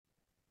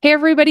Hey,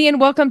 everybody, and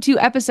welcome to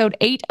episode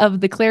 8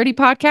 of the Clairity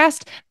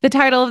Podcast. The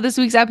title of this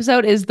week's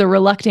episode is The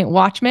Reluctant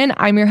Watchman.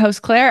 I'm your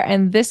host, Claire,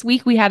 and this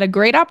week we had a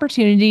great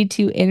opportunity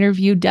to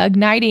interview Doug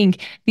Gneiting,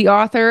 the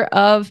author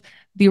of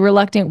the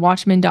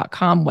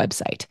reluctantwatchman.com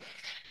website.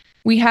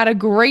 We had a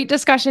great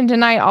discussion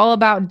tonight all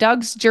about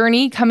Doug's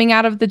journey coming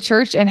out of the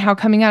church and how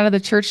coming out of the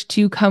church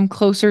to come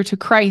closer to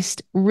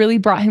Christ really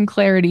brought him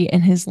clarity in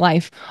his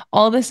life.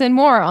 All this and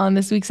more on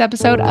this week's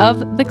episode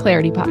of the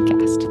Clairity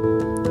Podcast.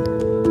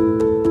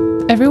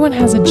 Everyone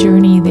has a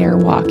journey they are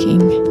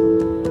walking,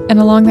 and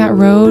along that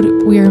road,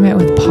 we are met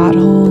with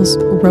potholes,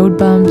 road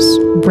bumps,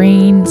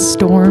 rain,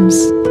 storms,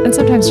 and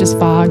sometimes just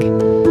fog.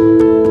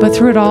 But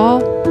through it all,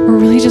 we're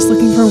really just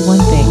looking for one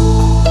thing: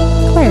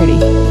 clarity.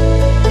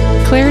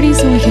 Clarity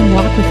so we can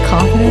walk with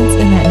confidence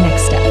in that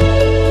next step.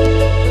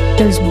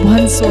 There's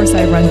one source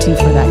I run to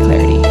for that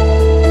clarity.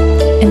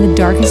 In the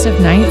darkest of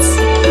nights,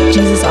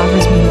 Jesus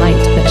offers me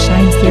light that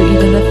shines through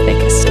even the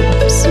thickest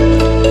storms.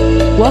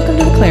 Welcome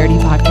to the Clairity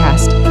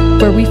Podcast,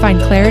 where we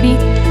find clarity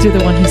through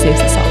the one who saves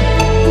us all.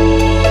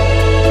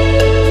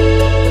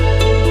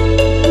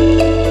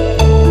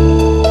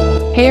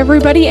 Hey,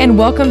 everybody, and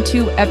welcome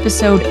to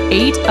episode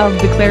 8 of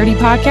the Clairity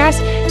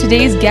Podcast.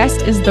 Today's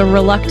guest is the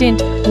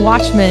Reluctant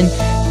Watchman.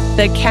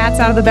 The cat's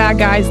out of the bag,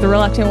 guys. The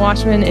Reluctant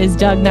Watchman is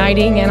Doug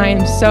Gneiting, and I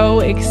am so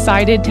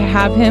excited to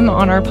have him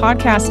on our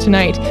podcast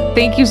tonight.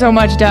 Thank you so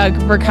much,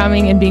 Doug, for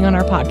coming and being on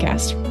our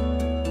podcast.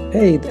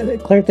 Hey,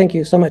 Claire, thank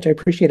you so much. I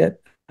appreciate it.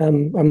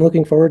 I'm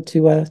looking forward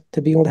to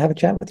being able to have a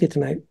chat with you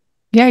tonight.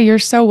 Yeah, you're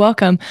so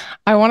welcome.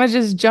 I want to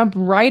just jump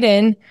right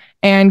in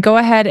and go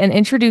ahead and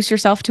introduce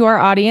yourself to our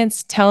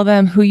audience. Tell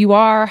them who you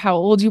are, how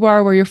old you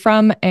are, where you're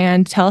from,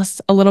 and tell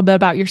us a little bit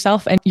about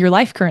yourself and your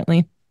life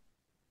currently.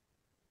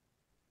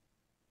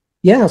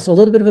 Yeah, so a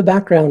little bit of a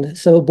background.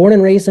 So born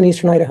and raised in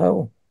Eastern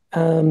Idaho.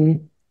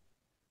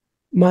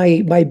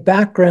 My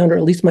background, or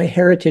at least my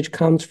heritage,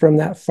 comes from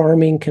that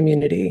farming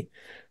community.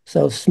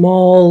 So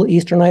small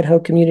Eastern Idaho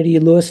community.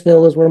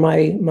 Louisville is where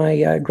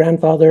my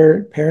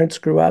grandfather, parents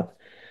grew up.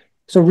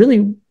 So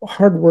really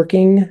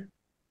hardworking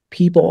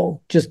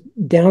people, just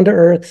down to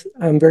earth,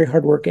 very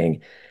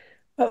hardworking.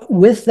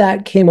 With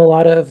that came a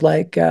lot of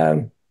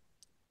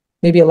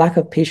maybe a lack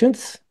of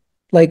patience.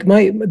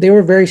 They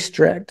were very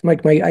strict.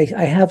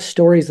 I have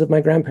stories of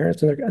my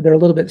grandparents, and they're a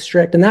little bit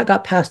strict, and that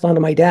got passed on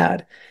to my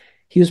dad.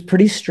 He was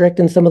pretty strict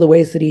in some of the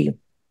ways that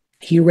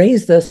he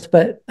raised us,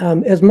 but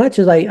as much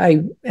as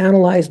I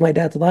analyze my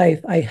dad's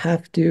life, I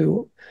have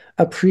to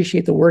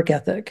appreciate the work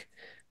ethic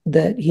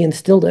that he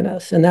instilled in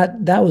us, and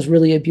that was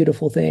really a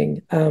beautiful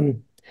thing.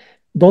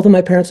 Both of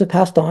my parents have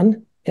passed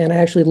on, and I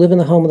actually live in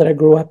the home that I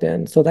grew up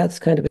in, so that's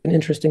kind of an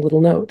interesting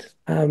little note.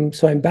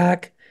 So I'm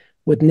back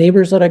with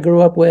neighbors that I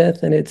grew up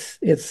with, and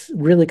it's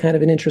really kind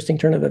of an interesting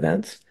turn of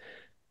events.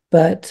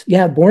 But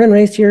yeah, born and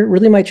raised here.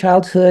 Really, my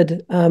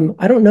childhood.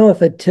 I don't know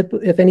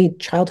if any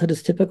childhood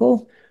is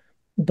typical,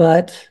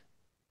 but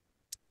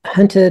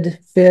hunted,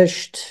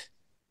 fished.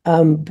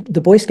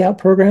 The Boy Scout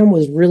program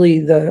was really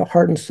the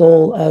heart and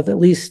soul of at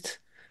least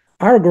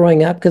our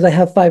growing up, because I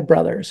have 5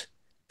 brothers,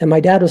 and my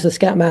dad was a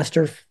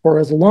scoutmaster for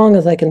as long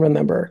as I can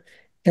remember.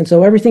 And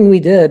so everything we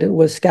did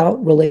was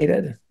scout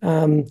related,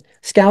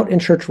 scout and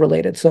church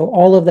related. So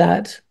all of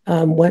that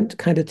went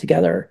kind of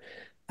together.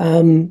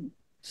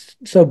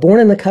 So born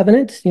in the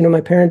covenant,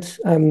 my parents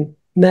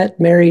met,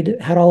 married,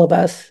 had all of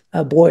us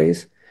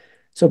boys.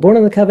 So born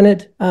in the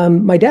covenant.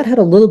 My dad had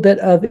a little bit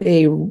of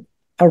a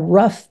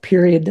rough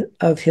period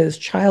of his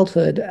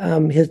childhood.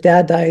 His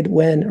dad died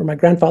or my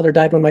grandfather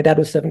died when my dad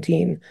was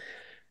 17.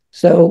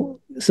 So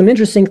some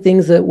interesting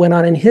things that went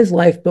on in his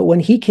life, but when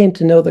he came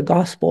to know the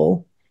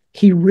gospel,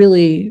 he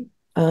really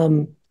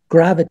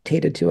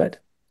gravitated to it.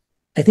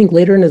 I think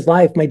later in his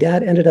life, my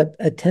dad ended up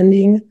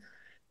attending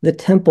the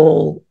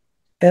temple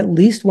at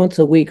least once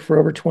a week for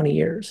over 20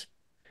 years.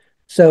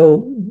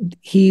 So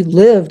he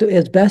lived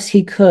as best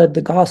he could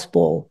the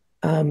gospel.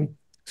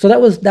 So that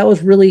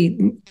was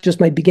really just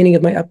my beginning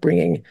of my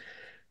upbringing.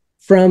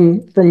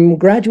 From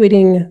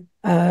graduating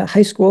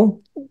high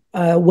school,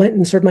 went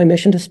and served my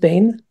mission to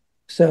Spain.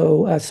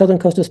 So southern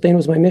coast of Spain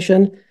was my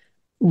mission.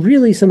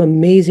 Really some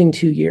amazing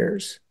 2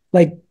 years,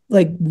 like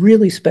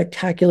really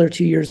spectacular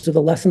 2 years of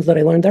the lessons that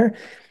I learned there.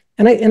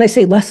 And I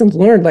say lessons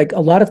learned, like a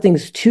lot of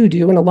things to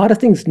do and a lot of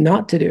things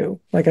not to do.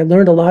 Like I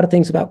learned a lot of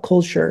things about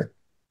culture.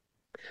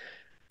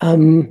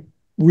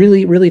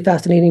 Really, really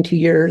fascinating 2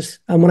 years.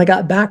 When I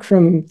got back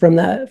from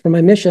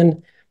my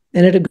mission, I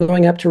ended up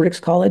going up to Rick's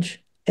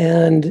College.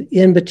 And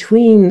in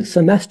between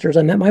semesters,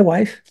 I met my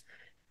wife,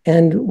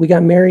 and we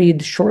got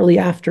married shortly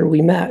after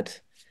we met,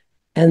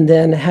 and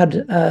then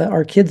had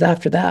our kids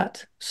after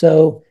that.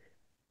 So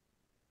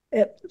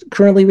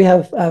currently we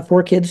have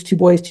 4 kids, 2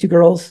 boys, 2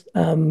 girls.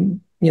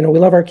 We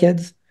love our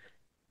kids,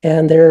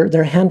 and they're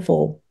a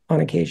handful on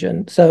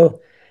occasion.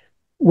 So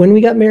when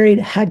we got married,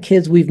 had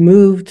kids, we've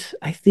moved,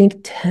 I think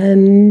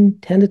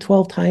 10 to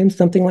 12 times,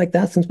 something like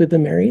that, since we've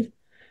been married.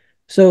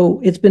 So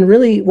it's been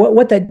really,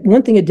 what that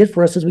one thing it did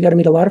for us is we got to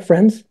meet a lot of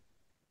friends.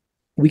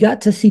 We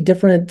got to see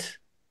different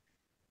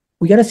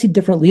we got to see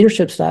different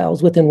leadership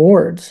styles within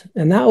wards.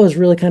 And that was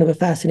really kind of a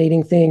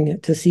fascinating thing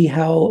to see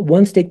how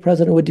one stake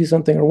president would do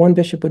something or one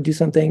bishop would do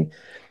something.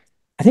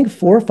 I think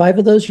 4 or 5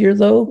 of those years,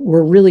 though,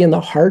 were really in the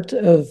heart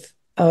of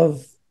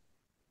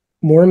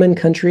Mormon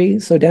country.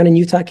 So down in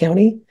Utah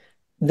County,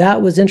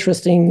 that was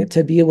interesting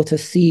to be able to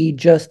see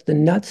just the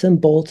nuts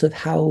and bolts of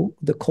how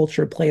the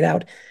culture played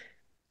out.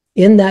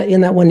 In that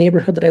one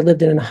neighborhood that I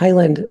lived in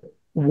Highland,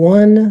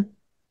 one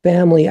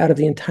family out of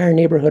the entire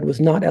neighborhood was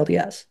not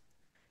LDS.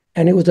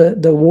 And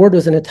the ward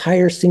was an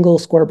entire single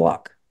square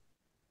block.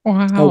 A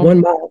Wow. 1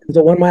 mile, it was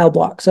a 1 mile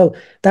block. So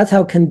that's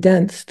how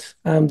condensed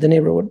the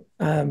neighborhood,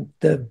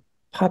 the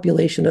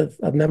population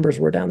of members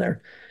were down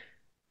there.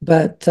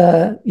 But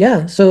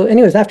yeah, so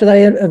anyways, after that,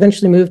 I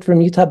eventually moved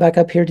from Utah back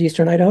up here to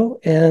Eastern Idaho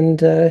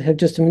and have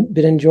just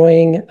been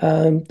enjoying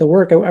the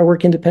work. I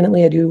work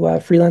independently. I do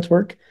freelance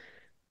work.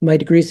 My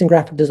degree's in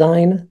graphic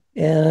design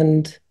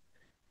and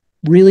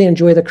really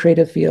enjoy the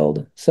creative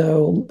field.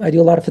 So I do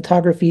a lot of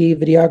photography,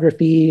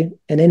 videography,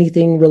 and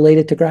anything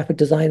related to graphic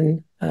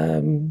design,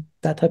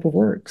 that type of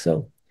work.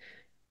 So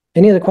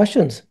any other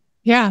questions?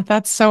 Yeah,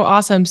 that's so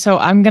awesome. So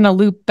I'm going to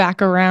loop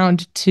back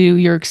around to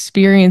your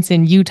experience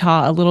in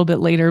Utah a little bit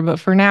later. But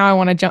for now, I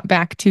want to jump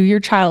back to your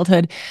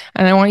childhood.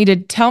 And I want you to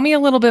tell me a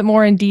little bit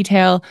more in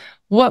detail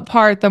what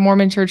part the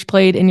Mormon church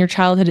played in your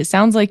childhood. It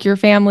sounds like your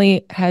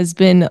family has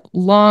been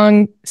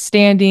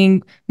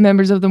long-standing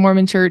members of the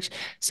Mormon church.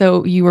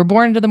 So you were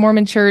born into the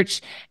Mormon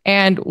church.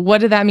 And what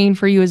did that mean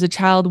for you as a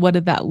child? What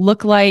did that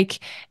look like?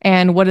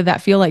 And what did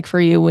that feel like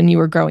for you when you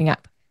were growing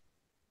up?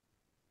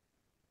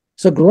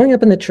 So growing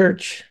up in the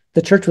church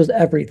was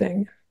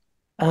everything.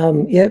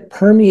 It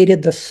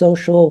permeated the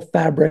social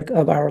fabric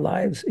of our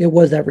lives. It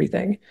was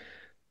everything.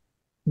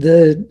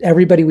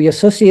 Everybody we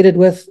associated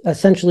with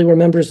essentially were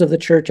members of the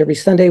church. Every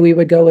Sunday we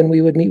would go and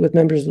we would meet with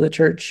members of the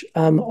church.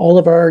 All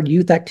of our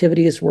youth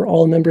activities were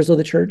all members of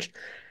the church.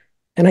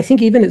 And I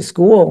think even at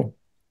school,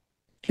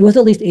 it was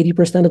at least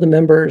 80% of the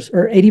members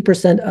or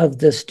 80% of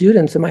the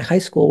students in my high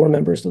school were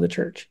members of the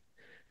church.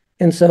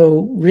 And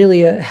so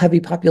really a heavy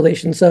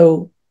population.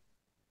 So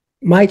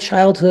my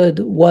childhood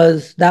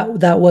was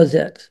that was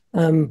it.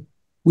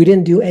 We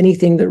didn't do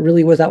anything that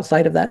really was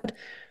outside of that.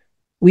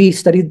 We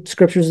studied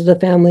scriptures as a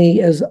family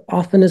as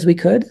often as we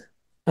could.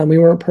 We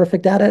weren't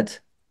perfect at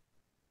it.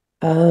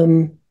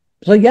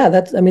 So yeah,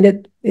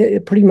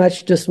 it pretty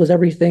much just was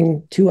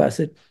everything to us.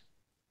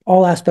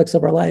 All aspects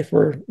of our life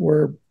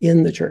were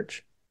in the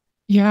church.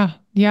 Yeah,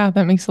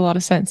 that makes a lot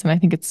of sense. And I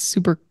think it's a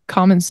super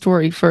common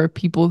story for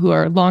people who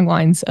are long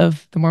lines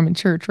of the Mormon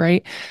church,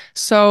 right?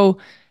 So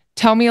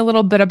tell me a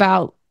little bit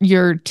about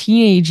your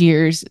teenage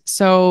years.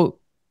 So,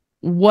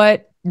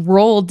 what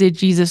role did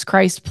Jesus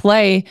Christ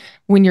play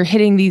when you're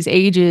hitting these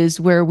ages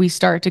where we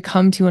start to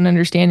come to an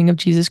understanding of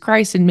Jesus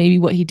Christ and maybe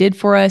what he did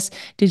for us?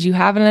 Did you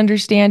have an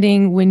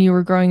understanding when you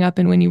were growing up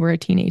and when you were a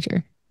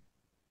teenager?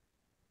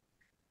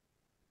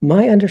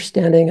 My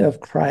understanding of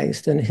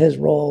Christ and his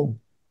role,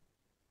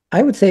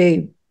 I would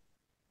say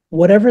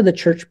whatever the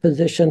church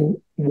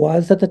position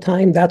was at the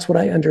time, that's what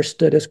I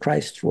understood as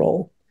Christ's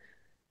role.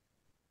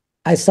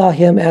 I saw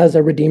him as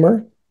a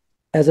redeemer,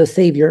 as a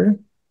savior.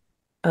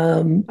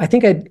 I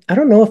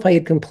don't know if I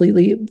had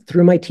completely,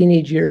 through my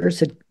teenage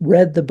years, had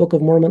read the Book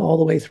of Mormon all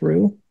the way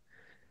through.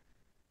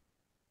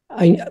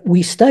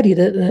 We studied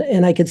it,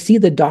 and I could see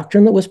the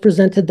doctrine that was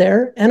presented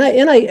there, and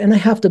I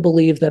have to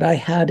believe that I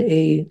had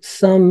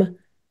some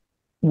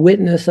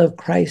witness of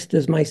Christ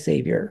as my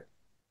savior,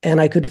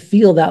 and I could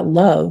feel that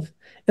love.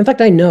 In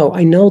fact, I know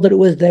that it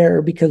was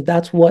there because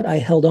that's what I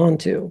held on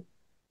to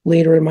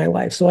later in my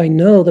life. So I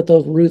know that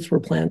those roots were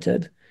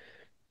planted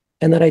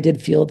and that I did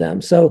feel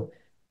them. So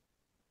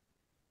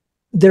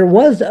there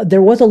was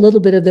a little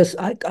bit of this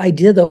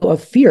idea though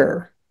of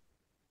fear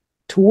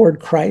toward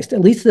Christ,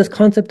 at least this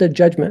concept of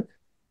judgment.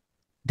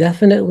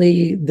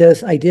 Definitely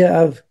this idea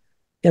of,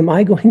 am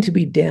I going to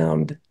be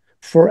damned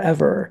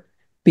forever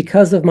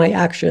because of my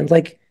actions?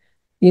 Like,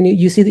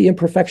 you see the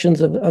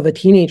imperfections of a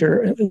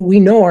teenager.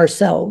 We know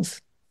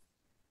ourselves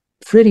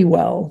pretty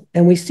well,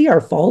 and we see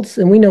our faults,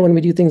 and we know when we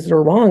do things that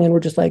are wrong, and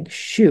we're just like,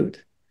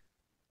 shoot,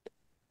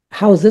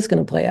 how is this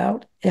going to play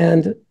out?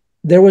 And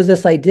there was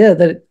this idea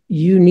that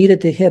you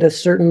needed to hit a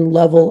certain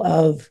level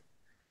of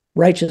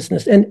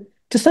righteousness. And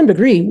to some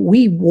degree,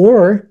 we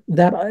wore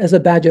that as a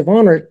badge of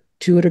honor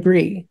to a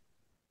degree,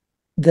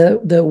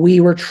 that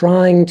we were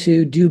trying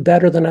to do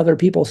better than other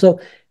people. So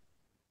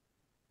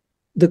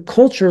the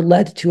culture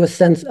led to a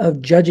sense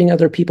of judging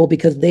other people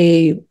because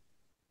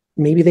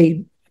maybe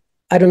they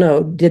I don't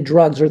know, did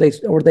drugs or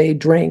they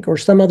drank or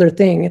some other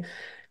thing.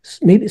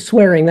 Maybe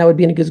swearing, that would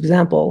be a good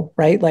example,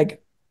 right?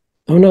 Like,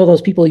 oh no,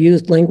 those people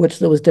used language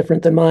that was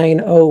different than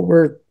mine. Oh,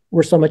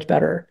 we're so much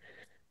better.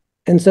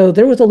 And so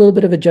there was a little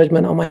bit of a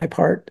judgment on my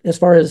part as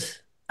far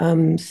as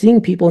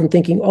seeing people and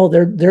thinking, oh,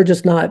 they're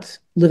just not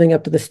living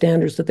up to the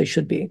standards that they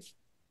should be.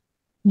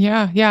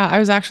 Yeah. I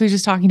was actually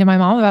just talking to my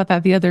mom about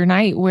that the other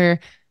night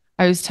where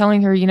I was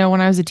telling her,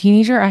 when I was a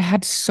teenager, I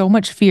had so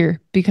much fear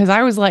because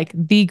I was like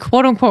the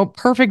quote unquote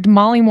perfect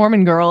Molly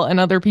Mormon girl in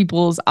other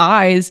people's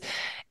eyes.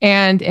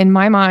 And in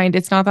my mind,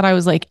 it's not that I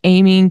was like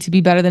aiming to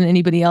be better than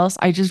anybody else.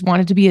 I just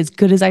wanted to be as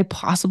good as I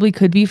possibly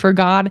could be for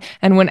God.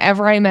 And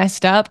whenever I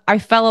messed up, I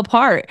fell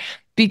apart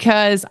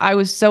because I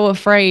was so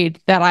afraid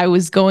that I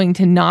was going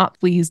to not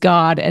please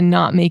God and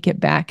not make it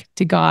back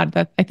to God.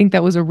 That I think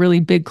that was a really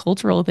big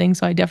cultural thing.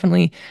 So I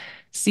definitely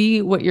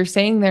see what you're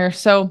saying there.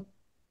 So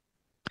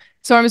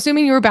I'm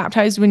assuming you were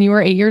baptized when you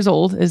were 8 years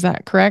old. Is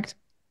that correct?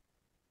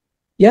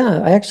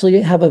 Yeah, I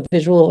actually have a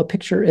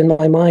picture in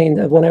my mind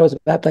of when I was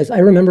baptized. I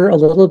remember a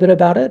little bit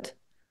about it.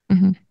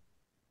 Mm-hmm.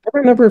 I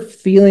remember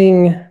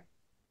feeling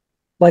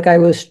like I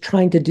was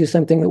trying to do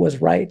something that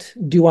was right.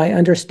 Do I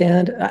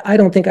understand? I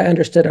don't think I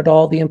understood at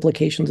all the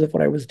implications of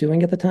what I was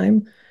doing at the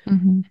time,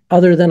 Mm-hmm.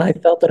 other than I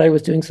felt that I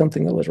was doing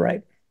something that was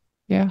right.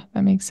 Yeah,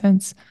 that makes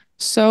sense.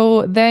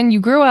 So then you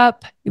grew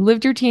up, you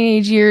lived your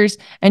teenage years,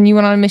 and you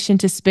went on a mission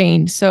to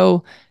Spain.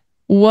 So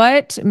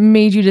what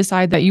made you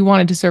decide that you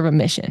wanted to serve a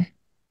mission?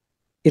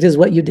 It is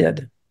what you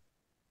did.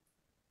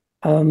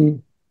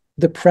 Um,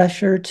 the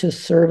pressure to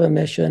serve a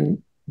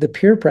mission, the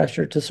peer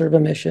pressure to serve a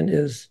mission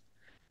is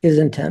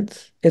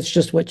intense. It's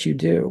just what you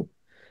do.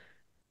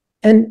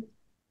 And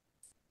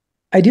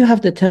I do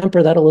have to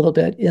temper that a little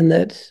bit in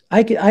that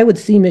I would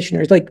see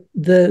missionaries like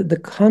the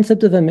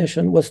concept of a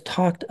mission was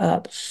talked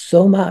up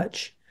so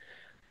much.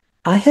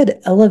 I had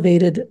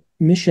elevated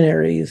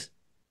missionaries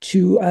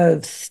to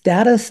a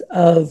status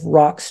of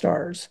rock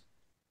stars.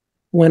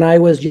 When I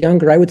was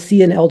younger, I would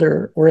see an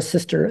elder or a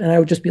sister and I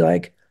would just be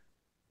like,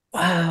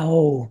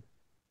 wow,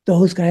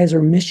 those guys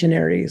are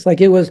missionaries.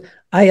 Like it was,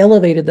 I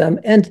elevated them.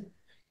 And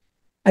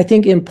I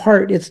think in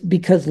part it's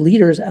because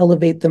leaders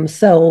elevate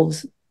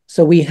themselves.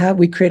 So we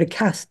create a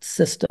caste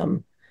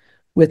system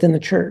within the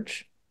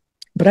church.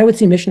 But I would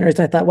see missionaries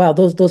and I thought, wow,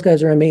 those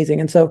guys are amazing.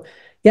 And so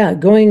yeah,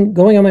 going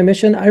on my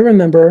mission, I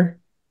remember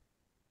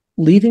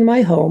leaving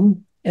my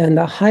home, and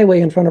the highway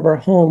in front of our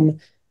home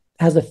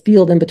has a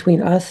field in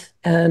between us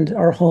and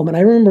our home. And I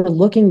remember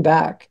looking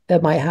back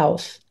at my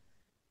house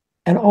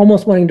and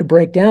almost wanting to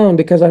break down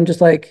because I'm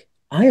just like,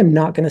 I am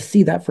not going to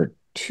see that for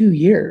 2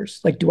 years.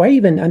 Like, do I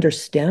even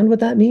understand what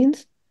that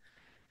means?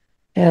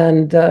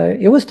 And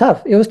it was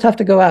tough. It was tough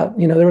to go out.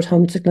 You know, there was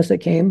homesickness that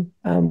came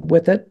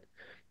with it,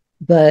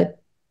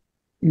 but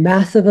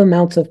massive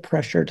amounts of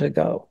pressure to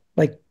go,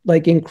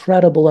 like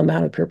incredible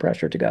amount of peer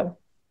pressure to go.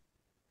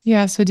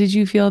 Yeah, so did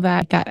you feel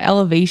that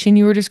elevation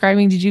you were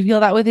describing, did you feel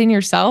that within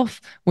yourself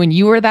when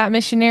you were that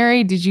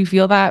missionary? Did you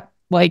feel that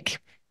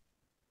like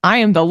I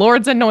am the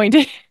Lord's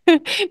anointed?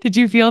 Did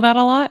you feel that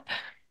a lot?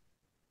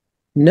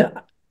 No,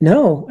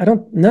 no, I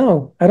don't.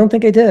 No, I don't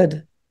think I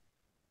did.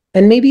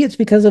 And maybe it's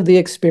because of the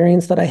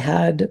experience that I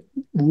had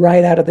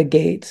right out of the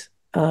gate.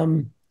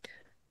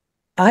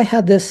 I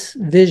had this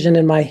vision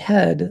in my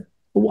head.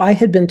 I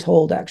had been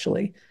told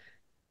actually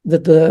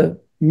that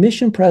the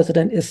mission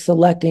president is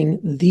selecting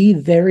the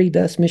very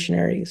best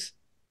missionaries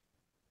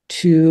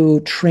to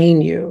train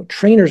you.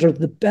 Trainers are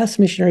the best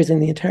missionaries in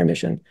the entire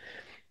mission.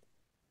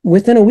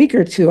 Within a week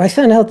or two, I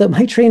found out that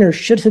my trainer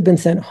should have been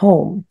sent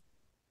home,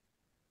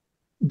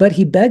 but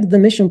he begged the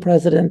mission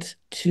president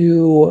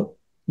to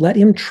let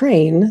him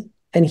train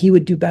and he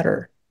would do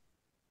better.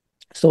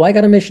 So I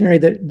got a missionary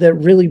that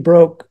really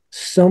broke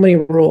so many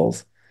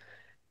rules.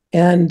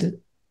 And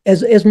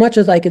as much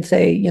as I could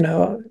say, you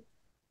know,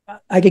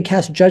 I could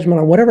cast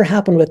judgment on whatever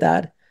happened with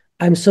that,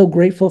 I'm so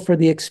grateful for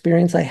the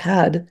experience I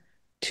had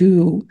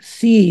to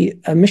see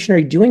a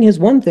missionary doing his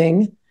one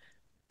thing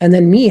and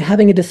then me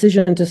having a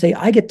decision to say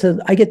I get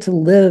to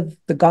live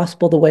the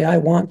gospel the way I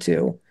want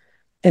to.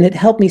 And it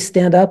helped me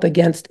stand up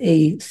against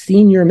a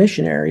senior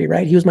missionary,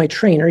 right? He was my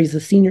trainer. He's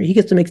the senior. He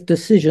gets to make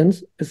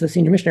decisions as the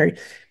senior missionary.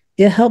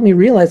 It helped me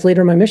realize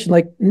later in my mission,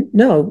 like,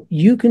 no,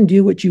 you can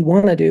do what you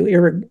want to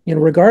do,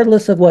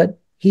 regardless of what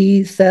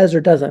he says or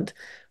doesn't.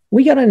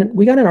 We got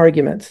in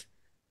arguments.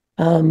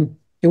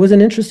 It was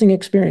an interesting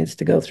experience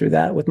to go through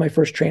that with my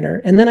first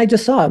trainer. And then I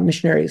just saw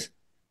missionaries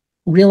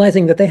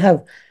realizing that they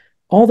have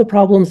all the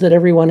problems that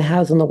everyone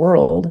has in the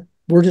world.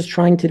 We're just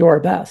trying to do our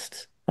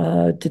best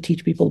to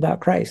teach people about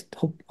Christ.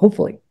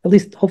 Hopefully, at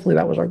least hopefully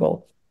that was our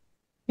goal.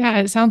 Yeah,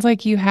 it sounds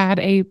like you had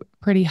a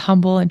pretty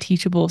humble and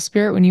teachable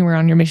spirit when you were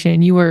on your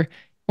mission. You were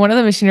one of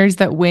the missionaries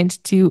that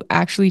went to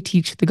actually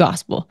teach the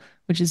gospel,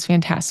 which is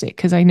fantastic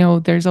because I know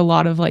there's a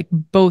lot of like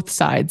both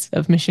sides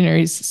of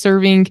missionaries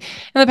serving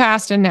in the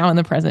past and now in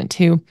the present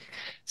too.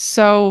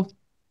 So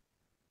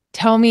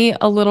tell me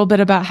a little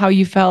bit about how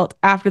you felt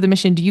after the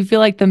mission. Do you feel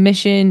like the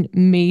mission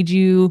made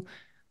you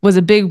was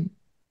a big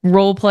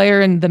role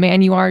player in the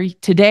man you are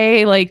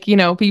today? Like,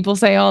 people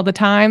say all the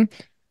time.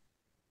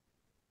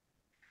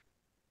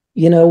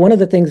 You know, one of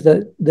the things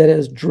that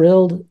is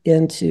drilled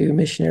into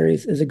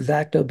missionaries is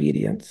exact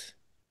obedience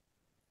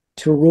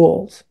to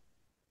rules.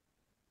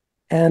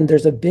 And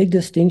there's a big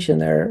distinction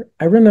there.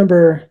 I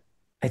remember,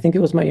 I think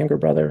it was my younger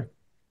brother.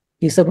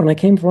 He said when I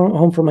came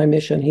home from my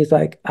mission, he's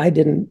like, I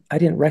didn't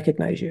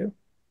recognize you.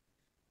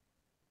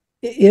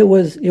 It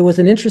was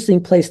an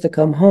interesting place to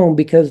come home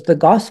because the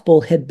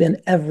gospel had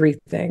been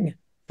everything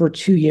for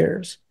 2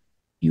 years.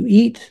 You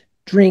eat,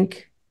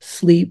 drink,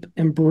 sleep,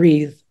 and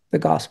breathe the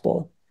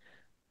gospel.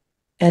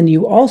 And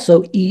you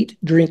also eat,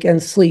 drink,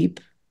 and sleep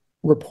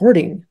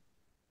reporting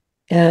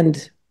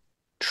and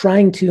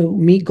trying to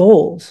meet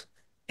goals.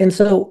 And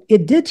so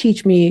it did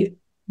teach me,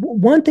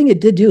 one thing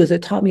it did do is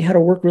it taught me how to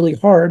work really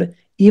hard,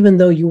 even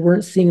though you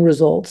weren't seeing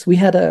results. We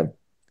had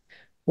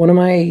one of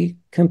my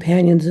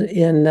companions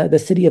in the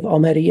city of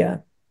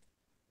Almeria.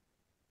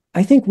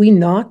 I think we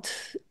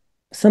knocked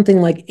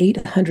something like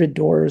 800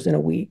 doors in a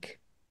week.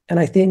 And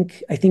I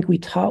think we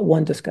taught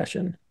one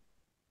discussion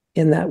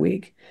in that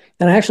week.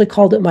 And I actually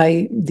called it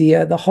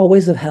the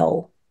hallways of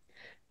hell,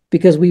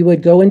 because we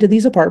would go into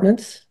these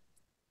apartments,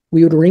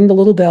 we would ring the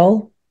little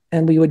bell,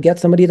 and we would get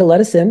somebody to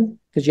let us in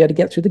because you had to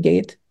get through the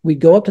gate. We'd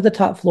go up to the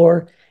top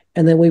floor,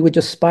 and then we would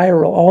just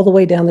spiral all the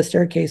way down the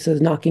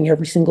staircases, knocking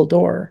every single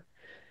door.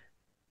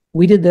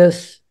 We did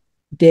this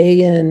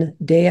day in,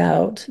 day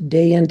out,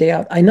 day in, day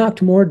out. I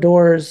knocked more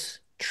doors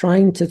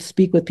trying to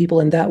speak with people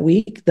in that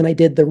week than I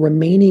did the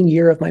remaining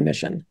year of my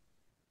mission.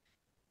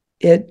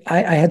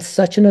 I had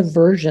such an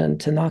aversion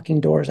to knocking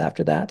doors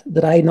after that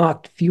I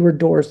knocked fewer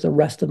doors the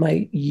rest of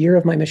my year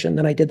of my mission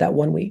than I did that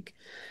one week.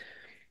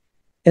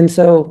 And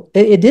so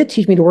it did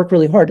teach me to work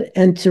really hard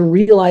and to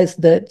realize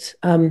that,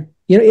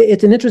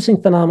 it's an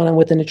interesting phenomenon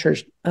within the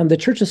church. The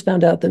church has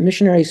found out that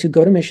missionaries who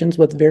go to missions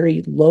with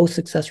very low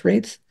success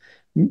rates,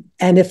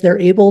 and if they're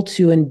able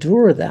to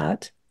endure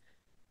that,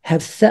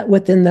 have set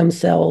within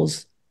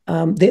themselves,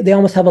 they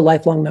almost have a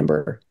lifelong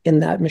member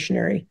in that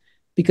missionary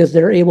because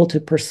they're able to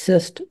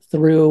persist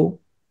through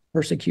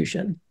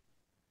persecution.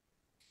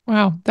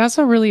 Wow, that's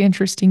a really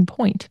interesting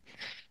point.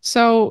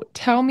 So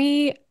tell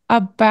me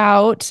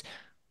about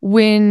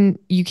when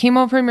you came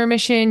home from your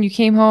mission, you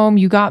came home,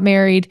 you got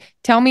married.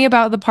 Tell me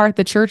about the part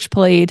the church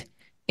played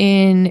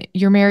in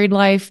your married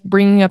life,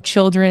 bringing up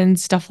children,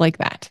 stuff like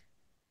that.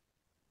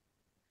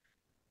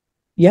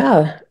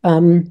 Yeah,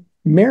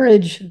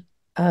 marriage.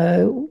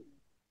 Uh,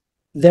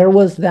 there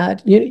was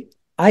that.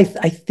 I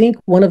think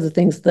one of the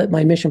things that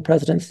my mission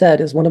president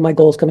said is one of my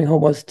goals coming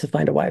home was to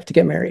find a wife, to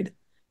get married.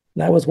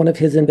 That was one of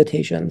his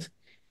invitations,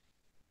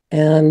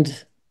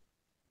 and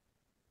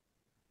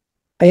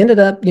I ended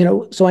up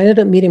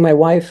meeting my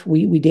wife.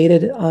 We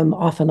dated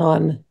off and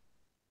on.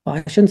 Well,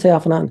 I shouldn't say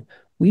off and on.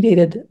 We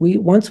dated. We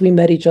once we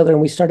met each other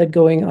and we started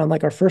going on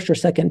like our first or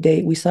second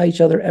date. We saw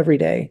each other every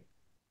day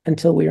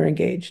until we were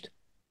engaged.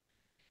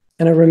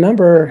 And I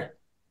remember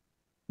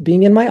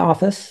being in my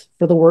office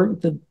for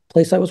the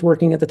place I was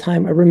working at the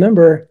time. I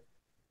remember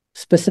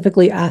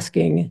specifically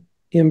asking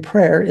in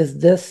prayer, is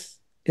this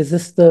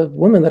the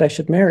woman that I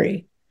should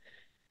marry?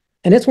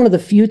 And it's one of the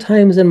few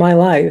times in my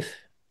life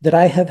that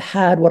I have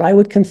had what I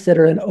would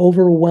consider an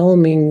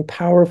overwhelming,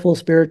 powerful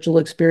spiritual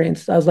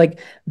experience. I was like,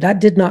 that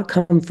did not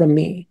come from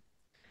me.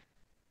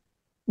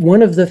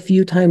 One of the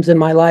few times in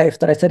my life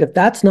that I said, if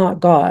that's not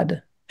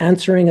God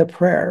answering a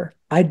prayer,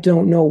 I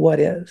don't know what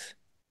is.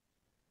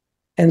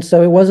 And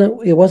so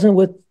it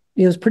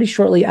was pretty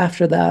shortly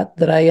after that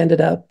I ended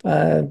up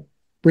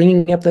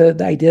bringing up the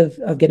idea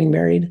of getting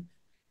married.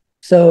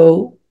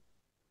 So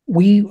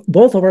we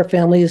both of our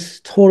families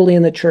totally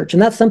in the church,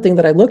 and that's something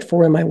that I looked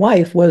for in my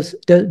wife was,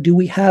 do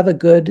we have a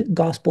good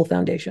gospel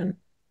foundation?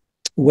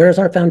 Where's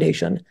our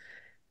foundation?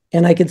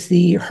 And I could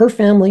see her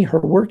family, her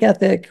work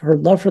ethic, her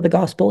love for the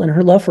gospel, and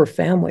her love for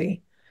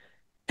family.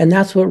 And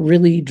that's what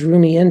really drew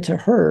me into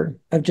her,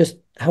 of just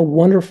how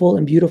wonderful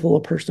and beautiful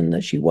a person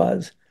that she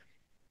was.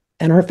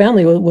 And her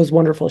family was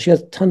wonderful. She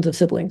has tons of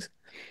siblings.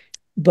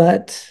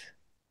 But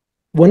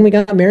when we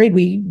got married,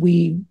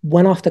 we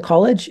went off to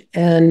college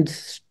and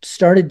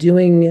started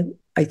doing,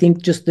 I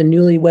think, just the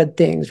newlywed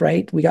things,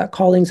 right? We got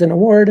callings and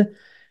award.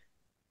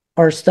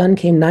 Our son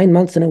came 9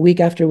 months and a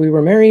week after we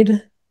were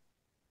married.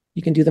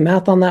 You can do the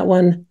math on that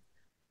one.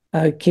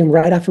 Came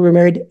right after we were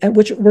married, and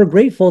which we're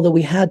grateful that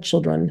we had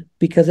children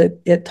because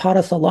it taught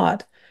us a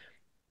lot.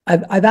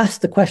 I've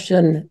asked the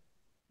question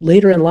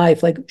later in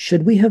life, like,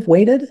 should we have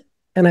waited?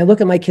 And I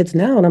look at my kids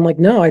now and I'm like,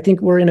 no, I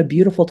think we're in a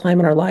beautiful time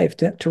in our life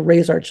to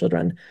raise our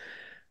children.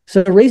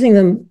 So raising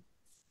them,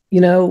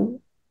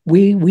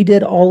 we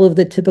did all of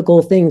the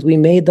typical things. We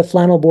made the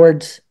flannel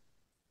boards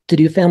to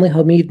do family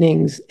home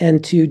evenings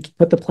and to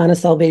put the plan of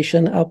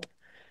salvation up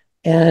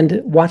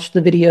and watch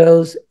the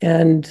videos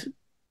and,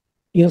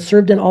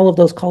 served in all of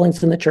those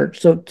callings in the church.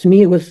 So to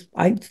me,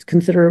 I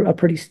consider a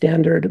pretty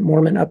standard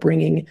Mormon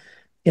upbringing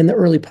in the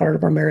early part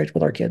of our marriage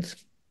with our kids.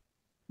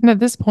 And at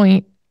this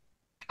point,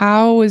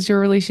 how is your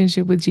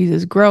relationship with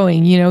Jesus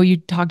growing? You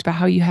talked about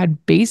how you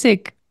had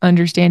basic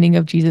understanding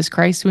of Jesus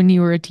Christ when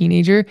you were a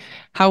teenager.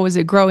 How was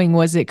it growing?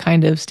 Was it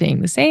kind of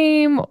staying the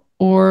same,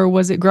 or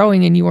was it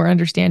growing and you were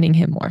understanding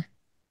him more?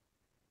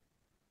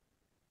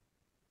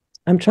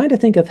 I'm trying to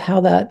think of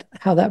how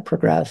that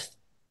progressed.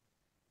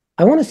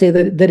 I want to say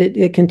that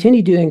it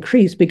continued to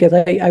increase because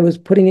I was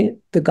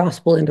putting the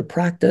gospel into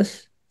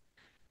practice.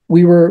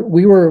 We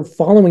were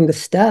following the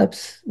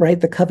steps, right?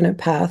 The covenant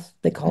path,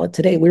 they call it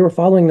today. We were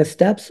following the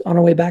steps on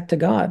our way back to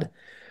God.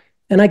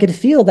 And I could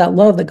feel that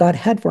love that God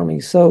had for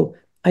me. So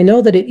I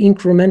know that it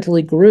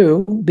incrementally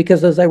grew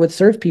because as I would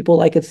serve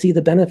people, I could see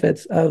the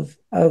benefits of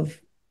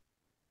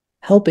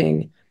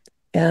helping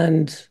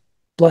and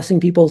blessing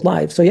people's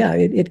lives. So yeah,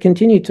 it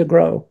continued to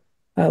grow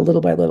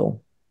little by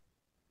little.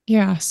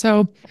 Yeah.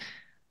 So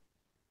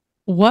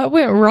what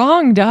went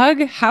wrong,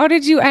 Doug? How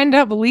did you end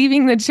up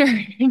leaving the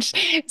church?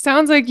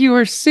 Sounds like you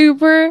were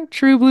super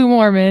true blue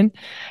Mormon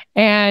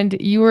and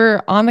you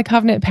were on the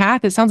covenant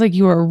path. It sounds like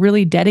you were a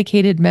really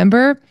dedicated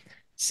member.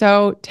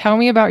 So tell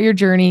me about your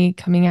journey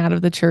coming out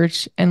of the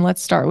church, and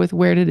let's start with,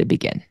 where did it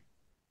begin?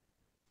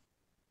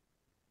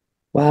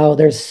 Wow,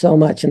 there's so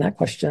much in that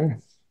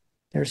question.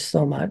 There's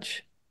so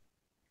much.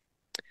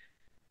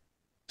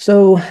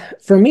 So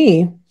for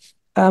me,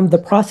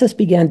 the process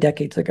began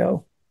decades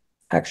ago,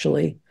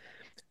 actually.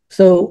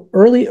 So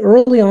early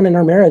on in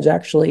our marriage,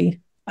 actually,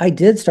 I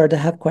did start to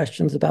have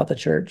questions about the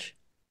church.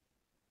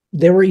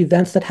 There were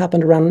events that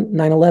happened around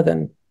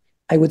 9/11.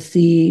 I would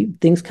see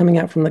things coming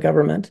out from the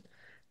government.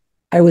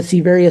 I would see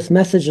various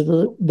messages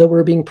that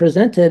were being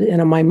presented.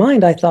 And in my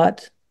mind, I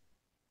thought,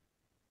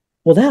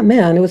 well, that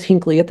man, it was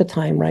Hinckley at the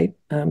time, right?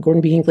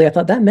 Gordon B. Hinckley. I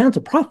thought, that man's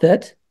a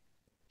prophet.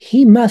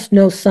 He must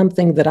know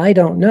something that I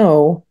don't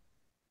know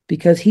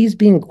because he's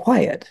being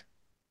quiet.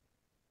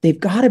 They've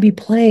got to be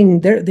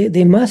playing there.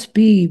 They must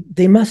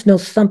know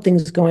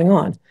something's going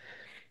on.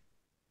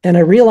 And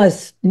I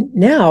realize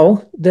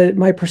now that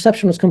my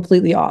perception was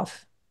completely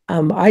off.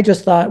 I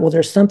just thought, well,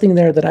 there's something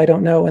there that I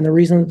don't know. And the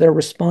reason that they're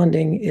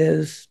responding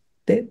is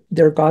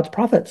they're God's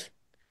prophets.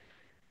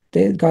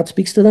 God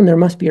speaks to them. There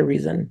must be a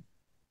reason.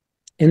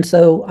 And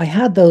so I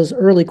had those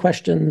early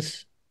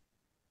questions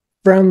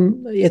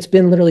it's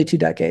been literally 2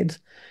 decades.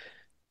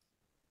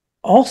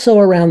 Also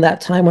around that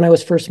time when I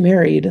was first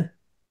married,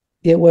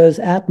 it was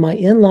at my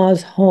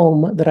in-laws'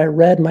 home that I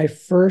read my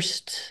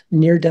first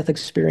near-death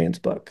experience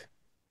book.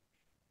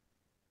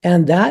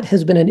 And that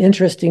has been an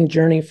interesting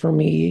journey for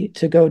me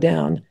to go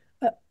down.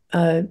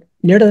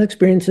 Near-death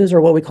experiences,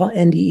 or what we call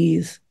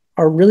NDEs,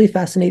 are really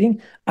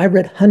fascinating. I've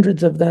read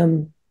hundreds of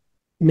them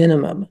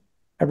minimum.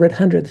 I've read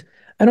hundreds.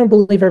 I don't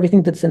believe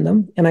everything that's in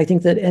them. And I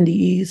think that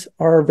NDEs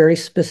are very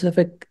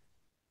specific,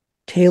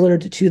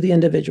 tailored to the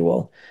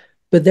individual.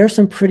 But there's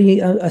some pretty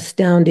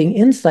astounding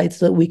insights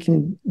that we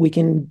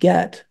can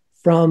get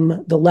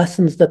from the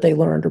lessons that they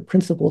learned or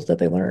principles that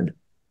they learned.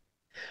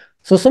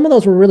 So some of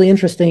those were really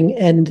interesting.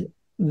 And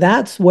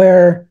that's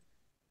where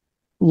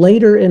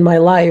later in my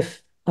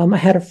life, I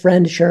had a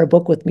friend share a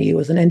book with me. It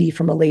was an NDE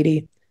from a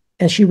lady,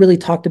 and she really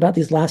talked about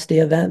these last day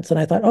events. And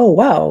I thought, oh,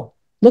 wow,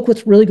 look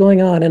what's really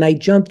going on. And I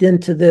jumped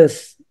into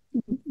this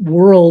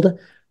world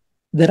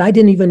that I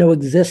didn't even know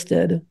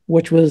existed,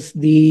 which was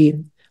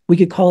we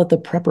could call it the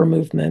prepper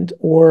movement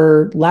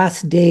or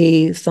last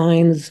day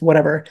signs,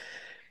 whatever.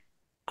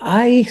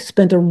 I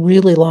spent a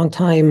really long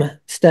time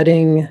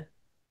studying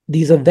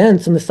these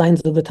events and the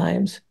signs of the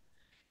times.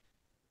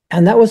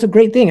 And that was a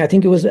great thing. I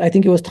think it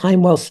was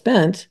time well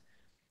spent.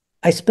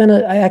 I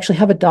actually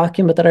have a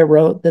document that I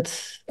wrote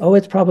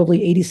it's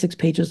probably 86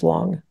 pages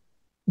long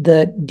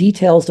that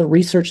details the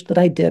research that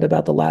I did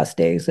about the last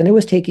days. And it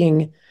was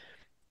taking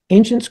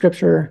ancient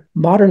scripture,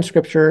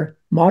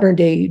 modern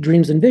day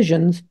dreams and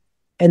visions,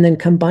 and then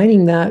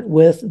combining that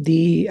with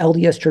the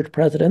LDS church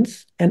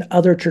presidents and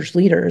other church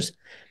leaders.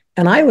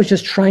 And I was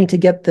just trying to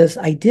get this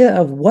idea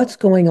of what's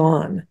going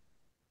on.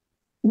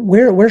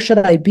 Where should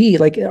I be?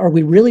 Like, are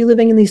we really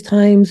living in these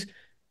times?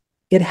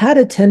 It had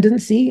a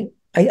tendency,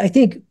 I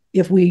think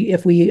if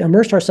we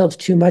immerse ourselves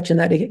too much in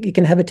that, it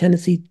can have a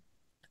tendency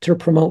to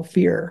promote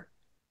fear.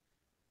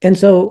 And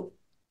so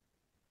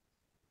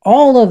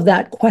all of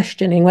that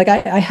questioning, like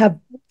I have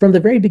from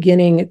the very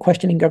beginning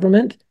questioning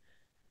government,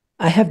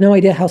 I have no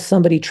idea how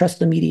somebody trusts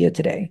the media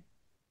today.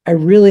 I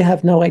really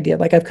have no idea.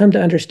 Like, I've come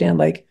to understand,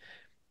 like,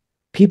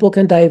 people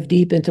can dive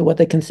deep into what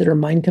they consider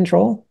mind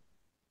control.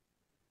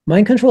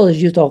 Mind control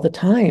is used all the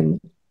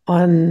time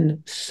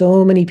on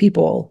so many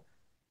people,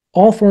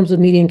 all forms of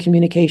media and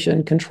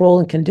communication, control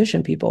and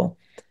condition people.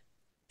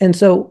 And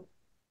so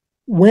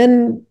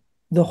when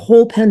the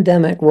whole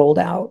pandemic rolled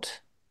out,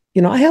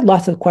 I had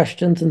lots of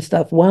questions and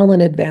stuff well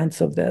in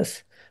advance of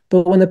this.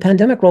 But when the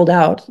pandemic rolled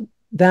out,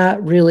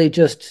 that really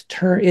just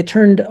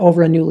turned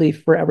over a new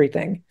leaf for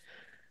everything.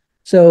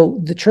 So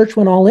the church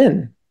went all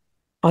in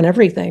on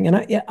everything.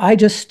 And I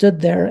just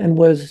stood there and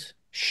was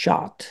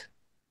shocked.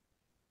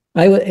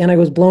 I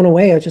was blown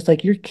away. I was just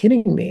like, you're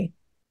kidding me.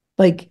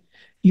 Like,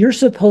 you're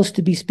supposed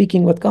to be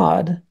speaking with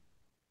God,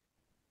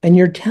 and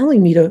you're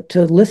telling me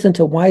to listen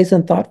to wise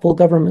and thoughtful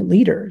government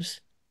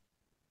leaders,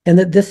 and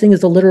that this thing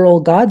is a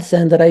literal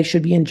godsend that I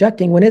should be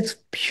injecting when it's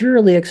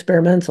purely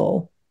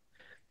experimental.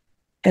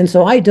 And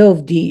so I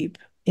dove deep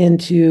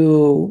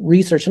into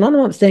research. And I'm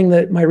not saying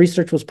that my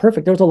research was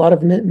perfect. There was a lot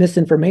of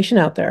misinformation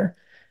out there.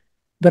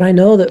 But I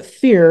know that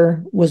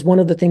fear was one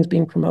of the things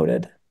being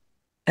promoted.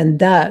 And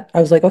that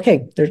I was like,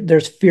 okay,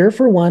 there's fear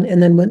for one.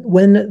 And then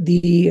when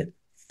the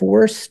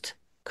forced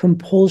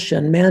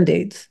compulsion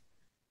mandates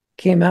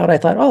came out, I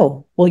thought,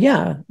 oh, well,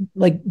 yeah,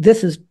 like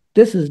this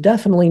is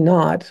definitely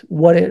not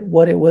what it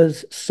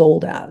was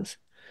sold as.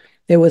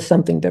 It was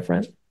something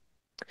different.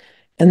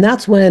 And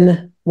that's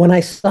when I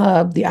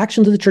saw the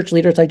actions of the church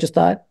leaders, I just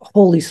thought,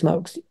 holy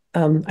smokes.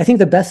 I think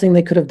the best thing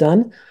they could have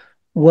done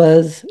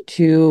was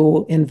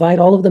to invite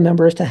all of the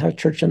members to have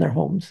church in their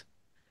homes.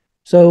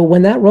 So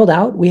when that rolled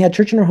out, we had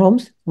church in our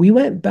homes. We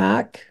went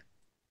back,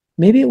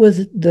 maybe it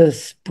was the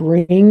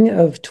spring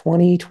of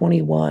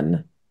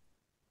 2021.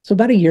 So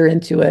about a year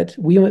into it,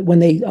 we went, when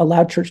they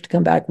allowed church to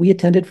come back, we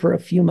attended for a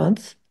few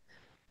months.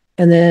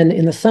 And then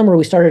in the summer,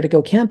 we started to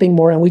go camping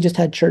more, and we just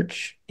had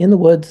church in the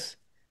woods,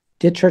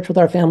 did church with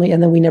our family,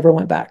 and then we never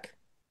went back.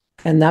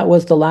 And that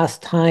was the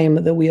last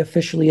time that we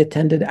officially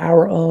attended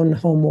our own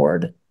home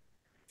ward.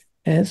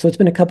 And so it's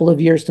been a couple of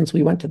years since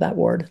we went to that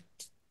ward.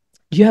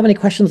 Do you have any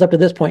questions up to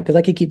this point? Because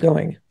I could keep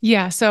going.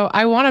 Yeah, so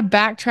I want to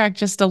backtrack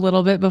just a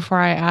little bit before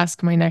I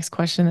ask my next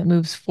question that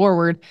moves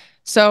forward.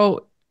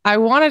 So I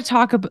want to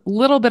talk a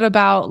little bit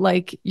about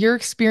like your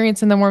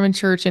experience in the Mormon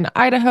church in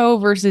Idaho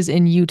versus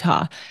in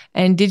Utah.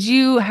 And did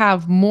you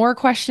have more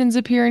questions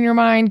appear in your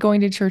mind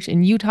going to church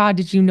in Utah?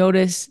 Did you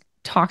notice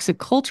toxic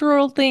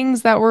cultural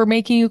things that were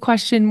making you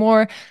question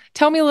more?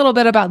 Tell me a little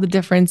bit about the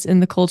difference in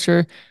the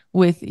culture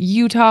with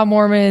Utah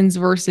Mormons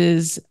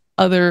versus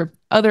other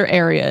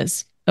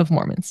areas of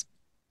Mormons.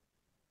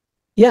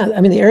 Yeah, I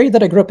mean, the area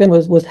that I grew up in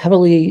was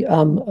heavily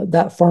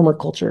that farmer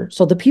culture.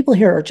 So the people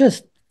here are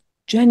just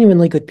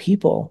genuinely good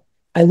people.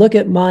 I look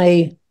at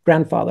my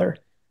grandfather,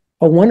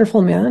 a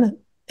wonderful man,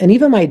 and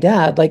even my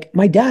dad. Like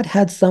my dad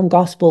had some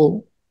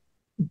gospel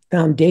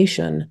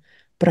foundation,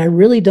 but I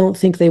really don't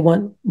think they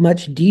went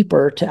much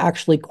deeper to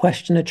actually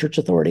question a church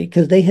authority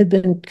because they had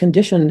been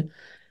conditioned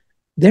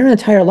their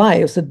entire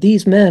lives that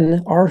these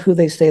men are who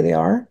they say they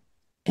are,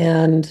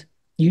 and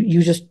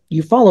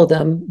you follow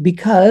them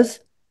because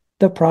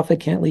the prophet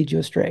can't lead you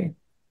astray,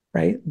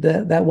 right?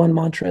 That one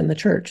mantra in the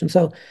church. And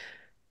so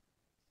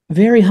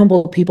very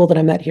humble people that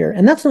I met here.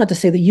 And that's not to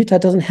say that Utah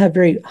doesn't have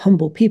very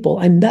humble people.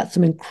 I met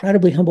some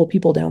incredibly humble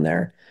people down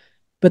there.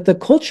 But the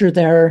culture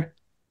there,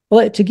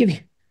 well, to give you,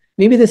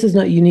 maybe this is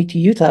not unique to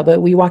Utah,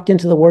 but we walked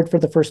into the ward for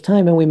the first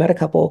time and we met a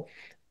couple.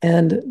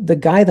 And the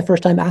guy the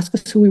first time asked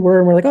us who we were.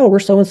 And we're like, oh, we're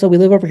so-and-so. We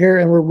live over here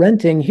and we're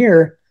renting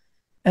here.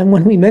 And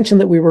when we mentioned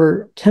that we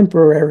were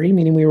temporary,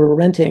 meaning we were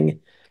renting,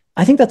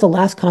 I think that's the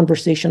last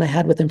conversation I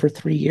had with him for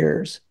 3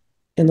 years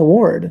in the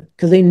ward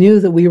because they knew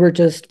that we were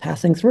just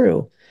passing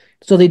through.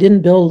 So they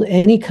didn't build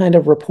any kind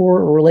of rapport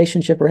or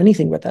relationship or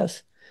anything with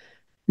us.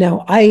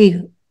 Now,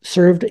 I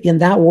served in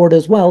that ward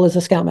as well as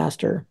a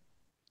scoutmaster.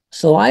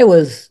 So I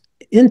was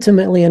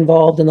intimately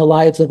involved in the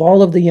lives of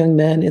all of the young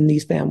men in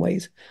these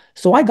families.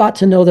 So I got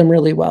to know them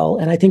really well.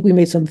 And I think we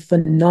made some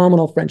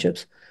phenomenal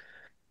friendships.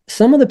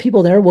 Some of the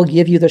people there will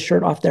give you the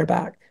shirt off their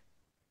back.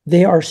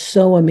 They are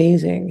so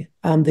amazing.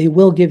 They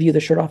will give you the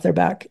shirt off their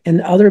back. And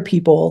other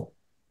people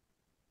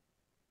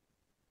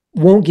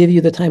won't give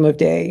you the time of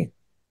day.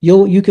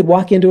 You could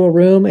walk into a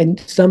room and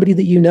somebody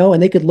that you know,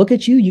 and they could look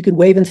at you, you could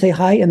wave and say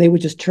hi, and they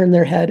would just turn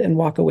their head and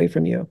walk away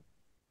from you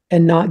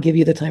and not give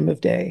you the time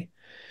of day.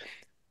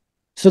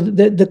 So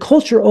the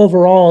culture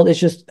overall is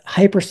just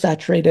hyper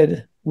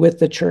saturated with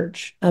the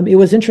church. It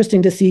was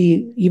interesting to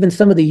see even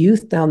some of the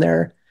youth down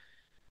there.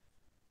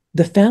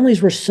 The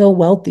families were so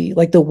wealthy.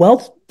 Like the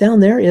wealth down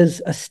there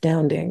is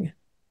astounding.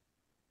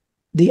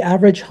 The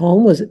average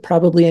home was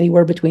probably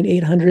anywhere between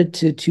 $800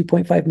 to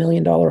 $2.5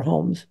 million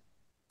homes.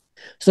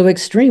 So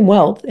extreme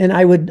wealth. And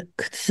I would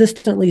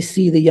consistently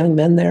see the young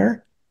men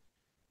there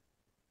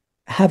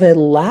have a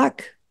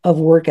lack of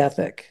work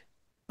ethic.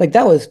 Like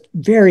that was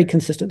very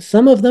consistent.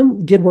 Some of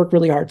them did work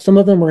really hard. Some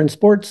of them were in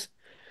sports,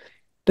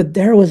 but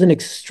there was an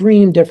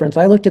extreme difference.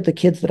 I looked at the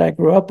kids that I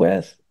grew up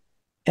with,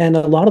 and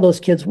a lot of those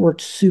kids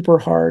worked super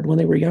hard when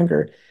they were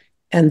younger.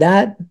 And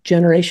that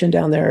generation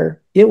down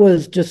there, it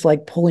was just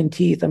like pulling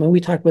teeth. I mean, we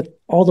talked with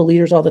all the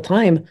leaders all the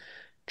time,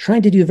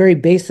 trying to do very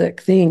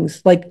basic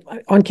things. Like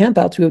on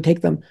campouts, we would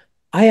take them.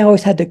 I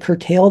always had to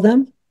curtail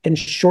them and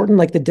shorten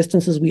like the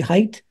distances we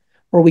hiked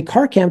or we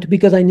car camped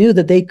because I knew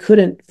that they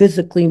couldn't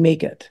physically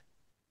make it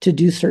to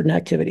do certain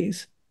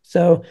activities.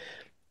 So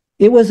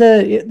there was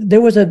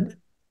the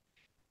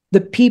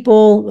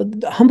people,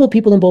 the humble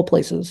people in both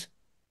places,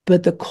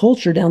 but the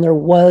culture down there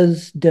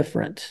was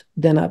different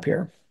than up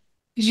here.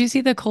 Did you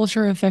see the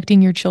culture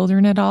affecting your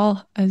children at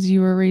all as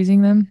you were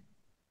raising them?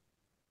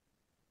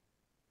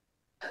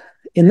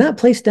 In that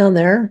place down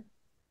there,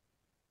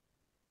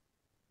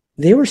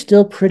 they were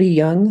still pretty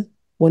young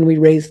when we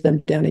raised them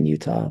down in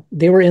Utah.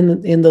 They were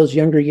in those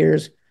younger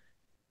years.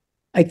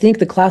 I think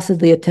the classes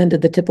they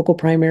attended, the typical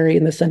primary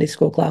and the Sunday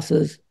school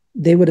classes,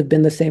 they would have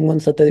been the same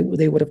ones that they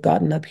would have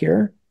gotten up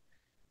here.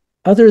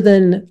 Other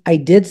than I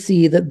did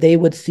see that they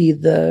would see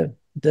the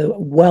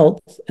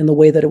wealth and the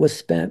way that it was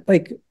spent.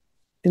 Like,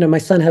 my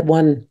son had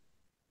one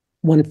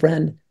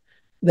friend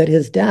that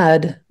his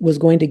dad was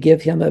going to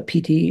give him a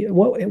PT.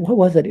 What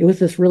was it? It was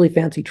this really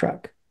fancy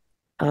truck,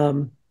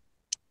 kind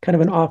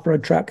of an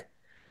off-road truck.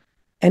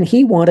 And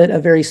he wanted a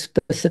very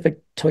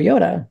specific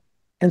Toyota.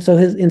 And so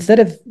instead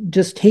of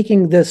just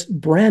taking this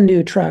brand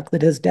new truck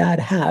that his dad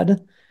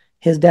had,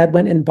 his dad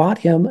went and bought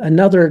him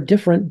another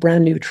different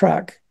brand new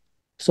truck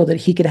so that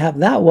he could have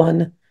that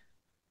one.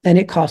 And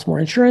it cost more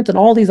insurance and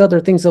all these other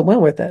things that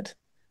went with it.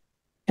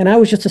 And I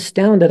was just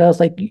astounded. I was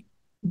like,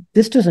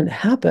 this doesn't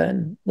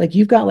happen. Like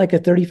you've got like a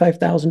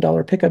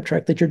 $35,000 pickup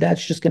truck that your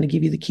dad's just going to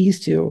give you the keys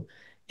to,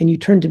 and you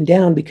turned him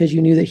down because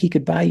you knew that he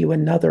could buy you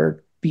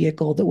another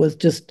vehicle that was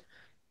just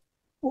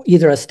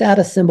either a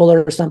status symbol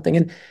or something.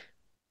 And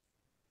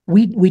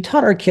we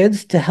taught our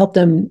kids to help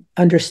them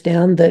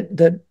understand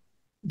that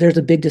there's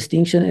a big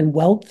distinction in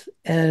wealth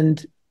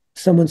and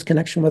someone's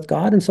connection with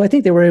God. And so I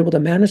think they were able to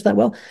manage that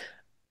well.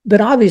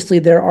 But obviously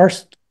there are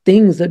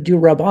things that do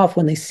rub off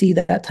when they see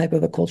that type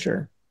of a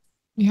culture.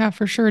 Yeah,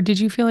 for sure. Did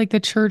you feel like the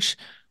church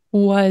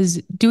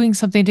was doing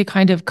something to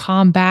kind of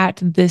combat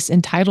this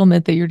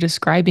entitlement that you're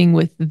describing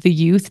with the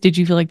youth? Did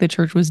you feel like the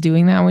church was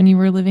doing that when you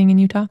were living in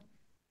Utah?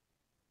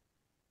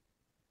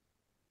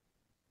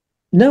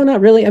 No,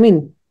 not really. I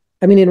mean,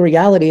 in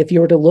reality, if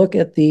you were to look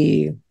at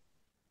the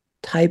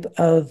type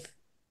of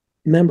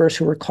members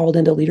who were called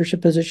into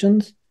leadership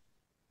positions,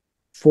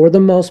 for the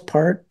most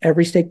part,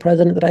 every stake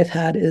president that I've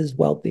had is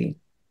wealthy.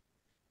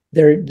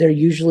 They're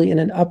usually in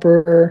an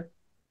upper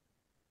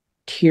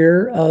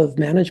tier of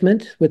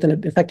management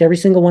in fact, every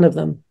single one of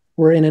them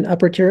were in an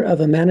upper tier of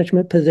a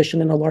management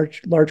position in a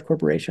large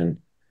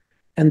corporation,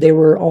 and they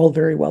were all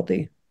very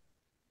wealthy.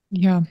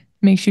 Yeah.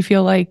 Makes you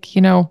feel like,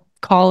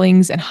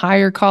 callings and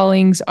higher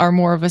callings are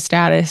more of a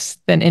status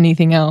than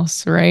anything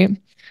else, right? And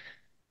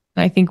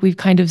I think we've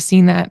kind of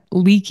seen that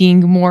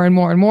leaking more and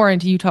more and more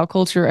into Utah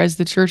culture as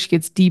the church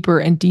gets deeper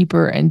and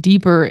deeper and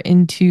deeper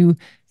into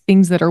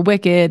things that are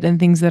wicked and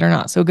things that are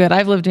not so good.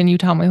 I've lived in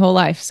Utah my whole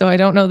life, so I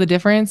don't know the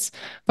difference,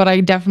 but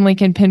I definitely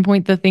can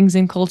pinpoint the things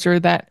in culture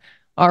that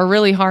are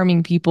really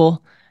harming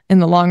people in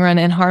the long run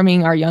and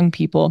harming our young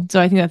people. So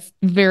I think that's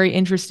very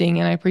interesting,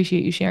 and I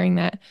appreciate you sharing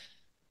that.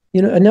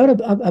 A note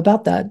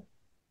about that: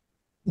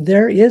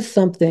 there is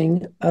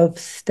something of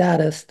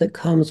status that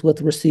comes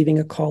with receiving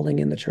a calling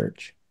in the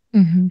church.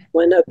 Mm-hmm.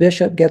 When a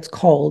bishop gets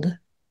called,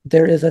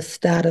 there is a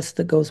status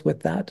that goes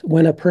with that.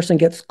 When a person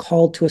gets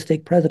called to a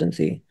stake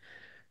presidency,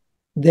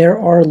 there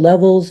are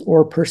levels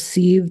or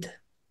perceived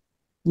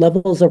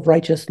levels of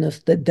righteousness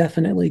that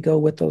definitely go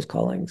with those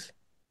callings.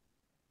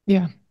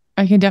 Yeah,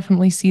 I can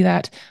definitely see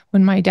that.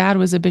 When my dad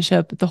was a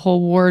bishop, the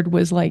whole ward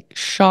was like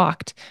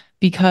shocked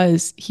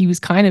because he was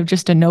kind of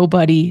just a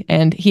nobody.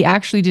 And he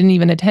actually didn't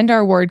even attend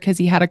our ward because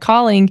he had a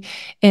calling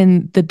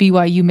in the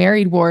BYU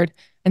married ward.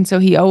 And so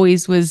he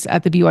always was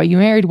at the BYU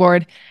married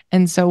ward.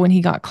 And so when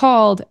he got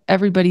called,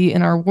 everybody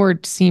in our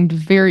ward seemed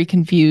very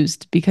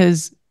confused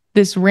because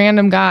this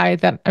random guy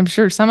that I'm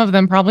sure some of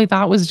them probably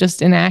thought was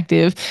just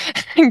inactive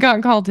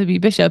got called to be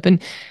bishop.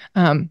 And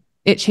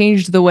it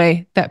changed the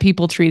way that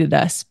people treated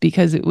us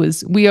because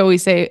we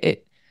always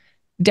say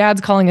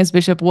dad's calling us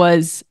bishop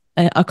was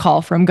a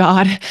call from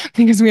God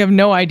because we have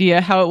no idea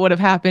how it would have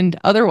happened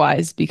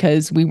otherwise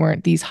because we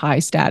weren't these high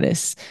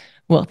status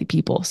wealthy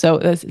people. So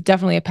that's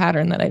definitely a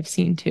pattern that I've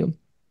seen too.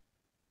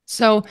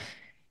 So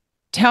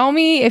tell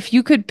me if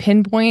you could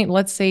pinpoint,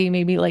 let's say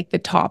maybe like the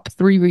top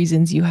three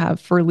reasons you have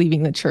for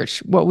leaving the church.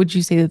 What would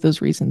you say that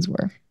those reasons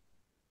were?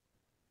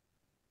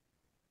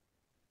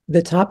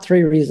 The top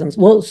three reasons.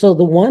 Well, so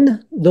the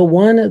one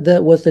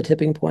that was the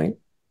tipping point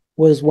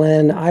was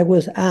when I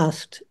was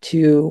asked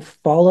to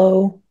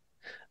follow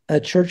a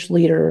church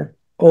leader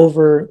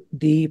over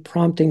the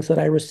promptings that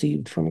I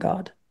received from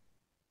God.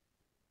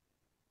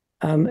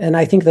 And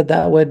I think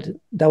that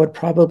would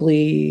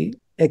probably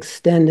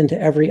extend into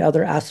every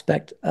other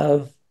aspect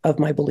of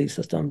my belief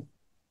system.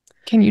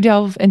 Can you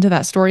delve into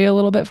that story a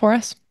little bit for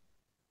us?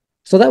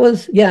 So that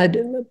was, yeah,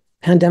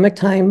 pandemic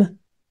time.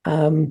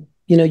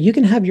 You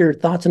can have your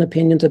thoughts and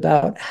opinions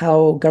about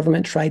how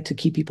government tried to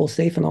keep people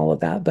safe and all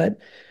of that, but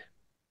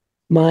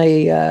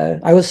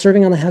I was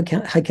serving on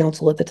the High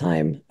Council at the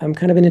time.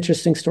 Kind of an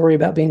interesting story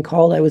about being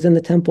called. I was in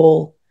the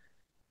temple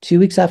 2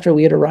 weeks after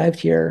we had arrived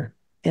here,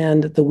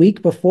 and the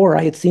week before,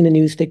 I had seen a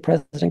new stake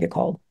president get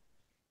called.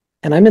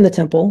 And I'm in the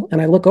temple,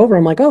 and I look over.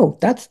 I'm like, oh,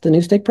 that's the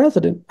new stake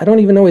president. I don't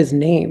even know his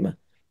name.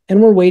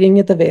 And we're waiting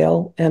at the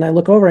veil, and I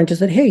look over and just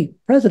said, "Hey,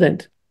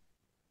 president,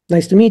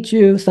 nice to meet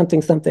you,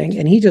 something, something."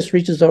 And he just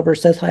reaches over,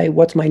 says, "Hi,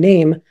 what's my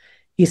name?"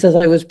 He says,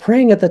 "I was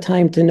praying at the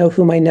time to know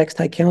who my next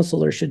high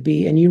counselor should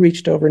be, and you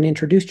reached over and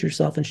introduced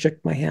yourself and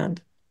shook my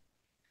hand."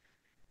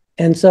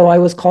 And so I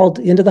was called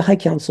into the high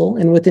council,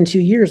 and within 2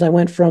 years, I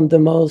went from the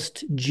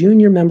most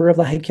junior member of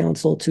the high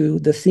council to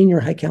the senior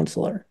high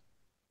counselor.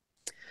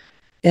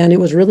 And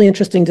it was really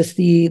interesting to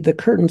see the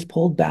curtains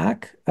pulled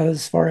back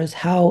as far as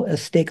how a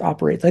stake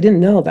operates. I didn't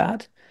know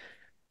that.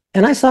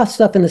 And I saw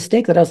stuff in the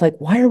stake that I was like,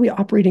 why are we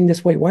operating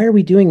this way? Why are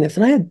we doing this?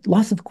 And I had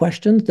lots of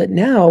questions that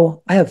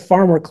now I have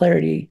far more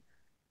clarity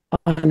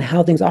on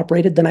how things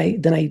operated than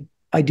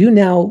I do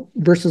now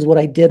versus what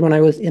I did when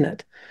I was in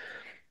it.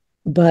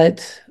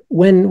 But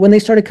when they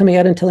started coming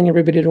out and telling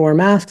everybody to wear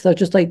masks, I was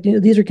just like,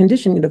 these are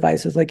conditioning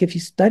devices. Like if you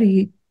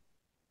study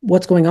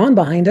what's going on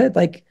behind it,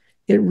 like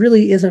it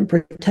really isn't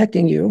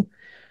protecting you.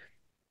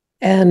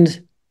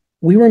 And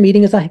we were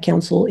meeting as a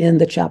council in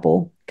the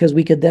chapel because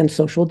we could then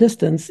social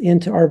distance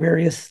into our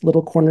various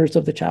little corners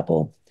of the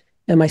chapel.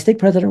 And my stake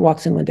president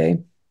walks in one day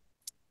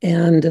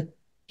and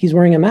he's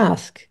wearing a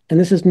mask, and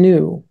this is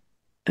new.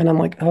 And I'm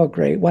like, oh,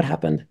 great, what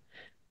happened?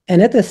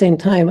 And at the same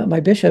time,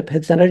 my bishop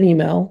had sent an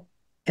email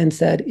and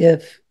said,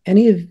 if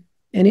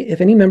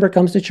any member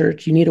comes to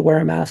church, you need to wear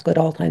a mask at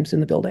all times in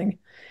the building.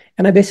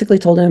 And I basically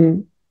told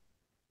him,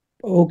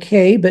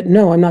 okay, but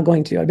no, I'm not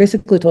going to. I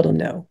basically told him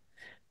no.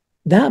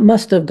 That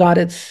must have got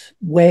its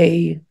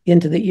way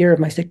into the ear of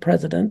my stake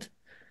president,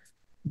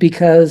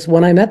 because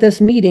when I'm at this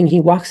meeting, he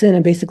walks in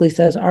and basically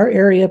says, our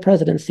area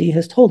presidency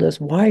has told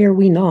us, why are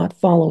we not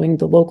following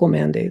the local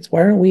mandates?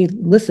 Why aren't we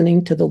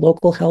listening to the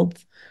local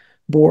health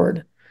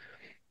board?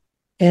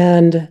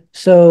 And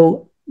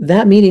so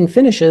that meeting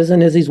finishes,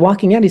 and as he's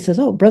walking out, he says,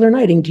 oh, Brother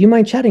Gneiting, do you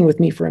mind chatting with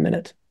me for a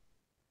minute?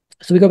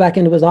 So we go back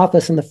into his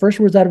office, and the first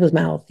words out of his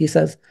mouth, he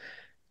says,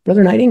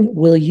 Brother Gneiting,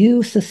 will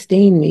you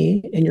sustain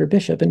me and your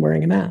bishop in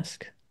wearing a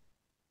mask?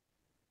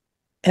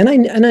 And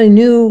I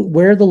knew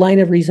where the line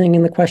of reasoning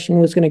in the question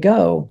was going to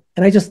go.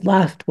 And I just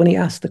laughed when he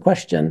asked the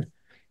question.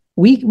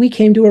 We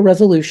came to a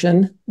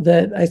resolution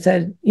that I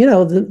said,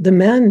 the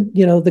man,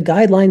 the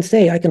guidelines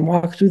say I can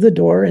walk through the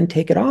door and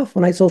take it off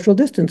when I social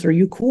distance. Are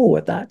you cool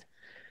with that?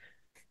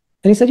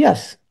 And he said,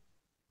 yes.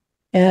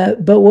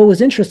 But what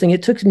was interesting,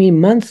 it took me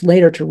months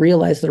later to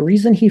realize the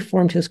reason he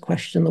formed his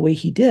question the way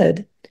he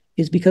did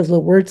is because the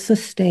word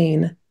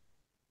sustain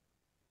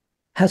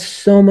has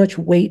so much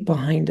weight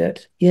behind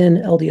it in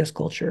LDS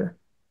culture.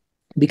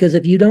 Because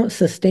if you don't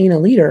sustain a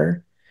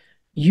leader,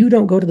 you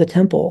don't go to the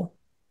temple.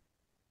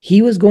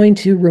 He was going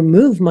to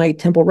remove my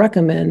temple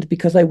recommend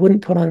because I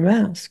wouldn't put on a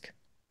mask.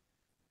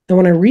 And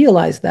when I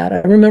realized that, I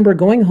remember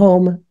going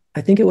home,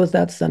 I think it was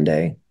that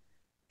Sunday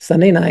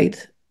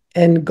night,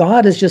 and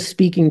God is just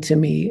speaking to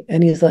me.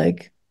 And he's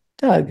like,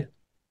 Doug,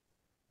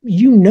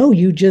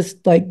 you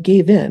just like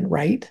gave in,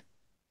 right?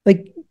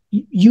 Like,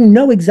 you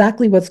know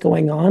exactly what's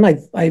going on.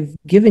 I've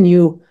given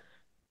you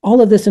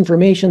all of this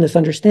information, this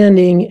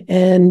understanding,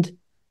 and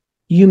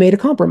you made a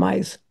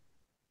compromise.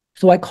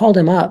 So I called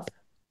him up.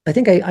 I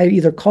think I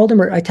either called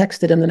him or I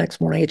texted him the next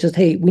morning. It's just,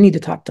 hey, we need to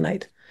talk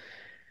tonight.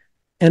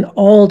 And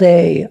all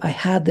day I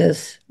had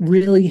this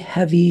really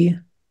heavy,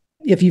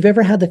 if you've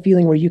ever had the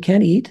feeling where you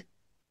can't eat,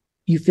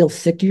 you feel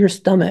sick to your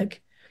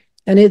stomach.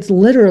 And it's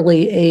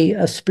literally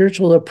a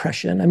spiritual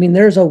oppression. I mean,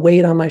 there's a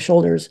weight on my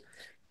shoulders.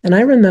 And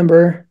I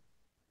remember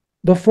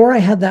before I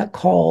had that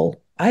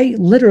call, I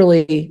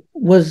literally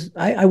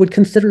I would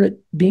consider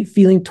it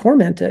feeling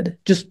tormented,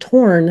 just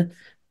torn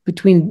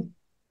between.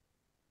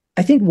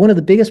 I think one of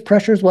the biggest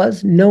pressures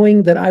was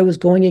knowing that I was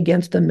going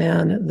against a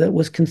man that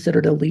was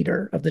considered a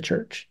leader of the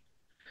church.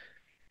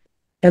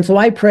 And so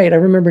I prayed. I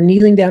remember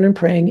kneeling down and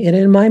praying. And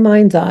in my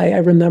mind's eye, I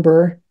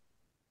remember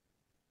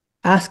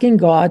asking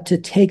God to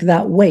take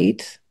that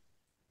weight,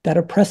 that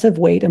oppressive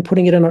weight, and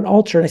putting it on an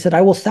altar. And I said,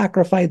 I will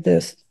sacrifice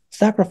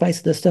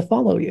this to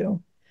follow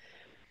you.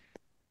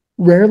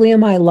 Rarely in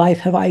my life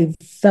have I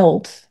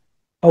felt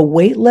a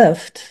weight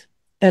lift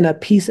and a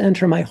peace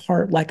enter my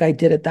heart like I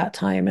did at that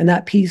time. And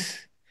that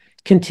peace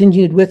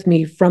continued with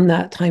me from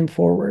that time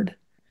forward.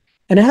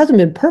 And it hasn't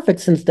been perfect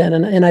since then.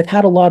 And I've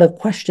had a lot of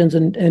questions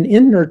and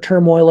inner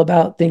turmoil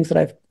about things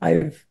that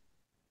I've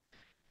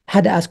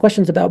had to ask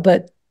questions about,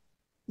 but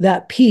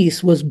that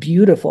peace was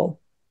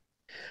beautiful.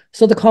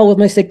 So the call with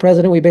my stake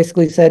president, we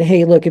basically said,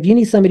 hey, look, if you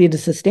need somebody to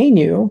sustain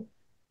you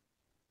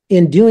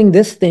in doing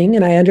this thing,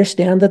 and I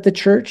understand that the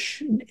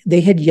church, they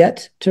had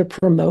yet to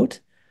promote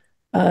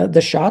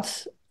the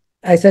shots.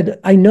 I said,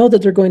 I know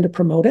that they're going to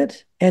promote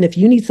it. And if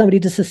you need somebody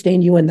to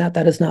sustain you in that,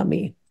 that is not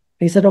me. And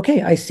he said,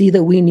 okay, I see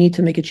that we need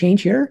to make a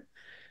change here.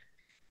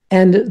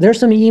 And there's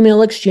some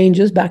email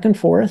exchanges back and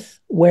forth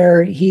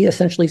where he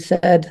essentially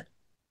said,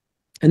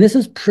 and this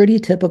is pretty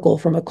typical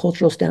from a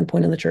cultural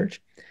standpoint in the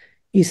church.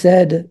 He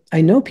said,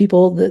 I know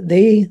people that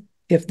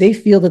if they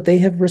feel that they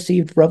have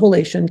received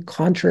revelation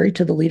contrary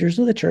to the leaders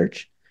of the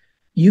church,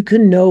 you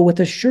can know with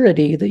a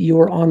surety that you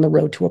are on the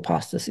road to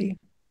apostasy.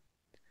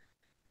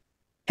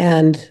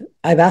 And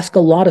I've asked a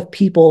lot of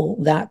people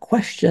that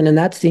question, and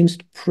that seems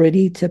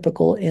pretty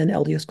typical in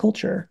LDS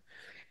culture.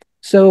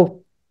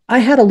 So I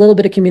had a little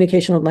bit of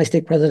communication with my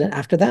stake president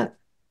after that.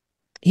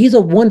 He's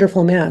a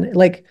wonderful man.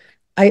 Like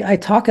I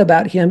talk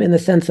about him in the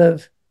sense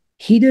of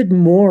he did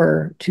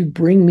more to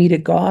bring me to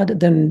God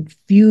than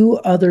few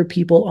other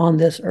people on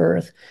this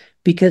earth,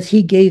 because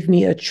he gave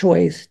me a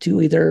choice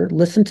to either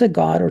listen to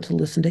God or to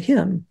listen to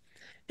him.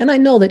 And I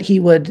know that he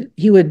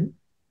would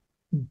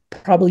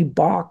probably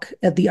balk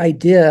at the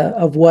idea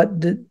of what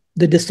the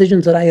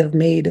decisions that I have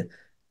made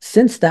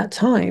since that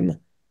time.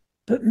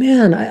 But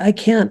man, I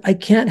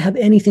can't have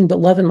anything but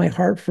love in my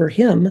heart for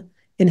him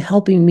in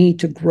helping me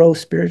to grow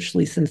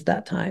spiritually since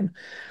that time.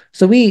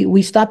 So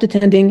we stopped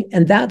attending,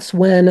 and that's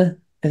when,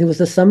 I think it was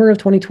the summer of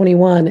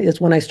 2021, is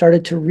when I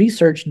started to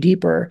research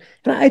deeper.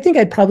 And I think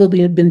I'd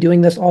probably been doing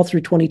this all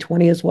through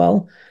 2020 as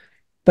well.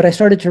 But I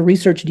started to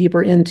research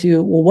deeper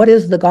into, well, what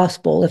is the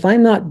gospel? If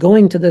I'm not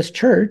going to this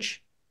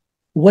church,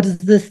 what is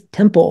this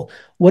temple?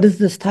 What is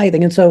this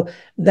tithing? And so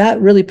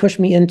that really pushed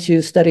me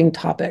into studying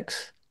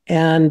topics.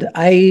 And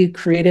I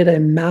created a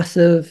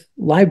massive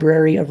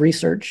library of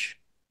research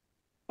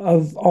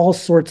of all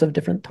sorts of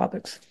different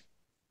topics.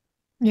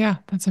 Yeah,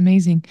 that's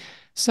amazing.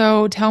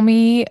 So tell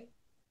me,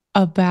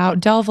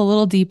 delve a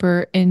little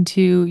deeper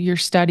into your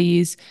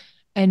studies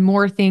and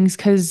more things.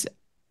 Because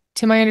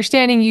to my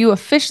understanding, you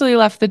officially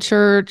left the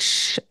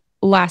church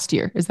last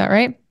year. Is that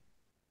right?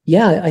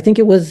 Yeah, I think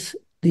it was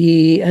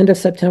the end of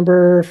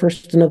September,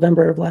 1st of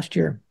November of last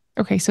year.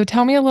 Okay, so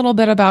tell me a little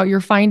bit about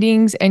your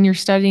findings and your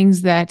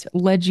studies that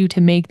led you to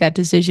make that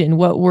decision.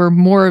 What were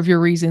more of your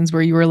reasons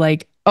where you were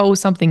like, oh,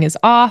 something is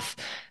off,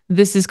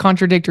 this is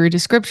contradictory to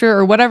scripture,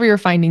 or whatever your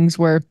findings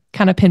were?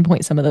 Kind of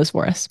pinpoint some of those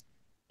for us.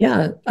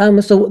 Yeah.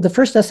 So the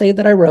first essay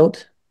that I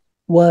wrote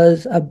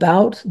was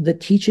about the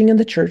teaching in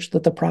the church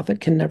that the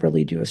prophet can never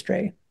lead you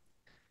astray.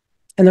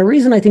 And the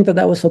reason I think that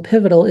that was so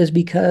pivotal is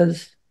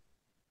because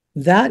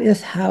that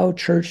is how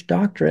church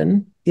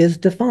doctrine is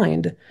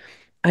defined.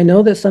 I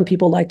know that some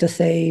people like to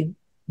say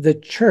the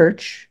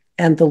church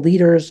and the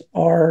leaders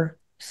are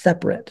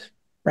separate,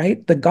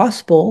 right? The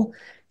gospel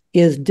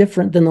is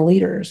different than the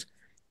leaders.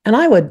 And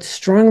I would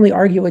strongly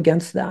argue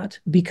against that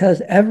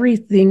because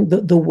everything,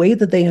 the way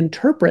that they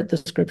interpret the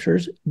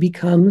scriptures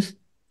becomes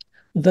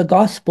the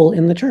gospel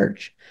in the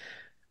church.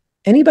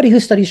 Anybody who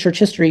studies church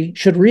history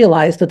should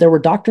realize that there were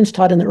doctrines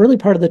taught in the early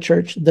part of the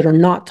church that are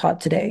not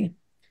taught today.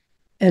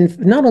 And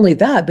not only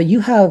that, but you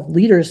have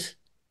leaders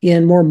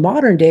in more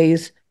modern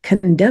days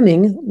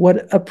condemning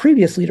what a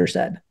previous leader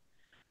said.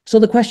 So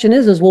the question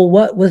is, well,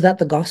 what was that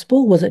the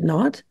gospel? Was it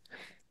not?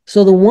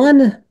 So the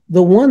one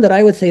that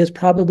I would say is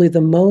probably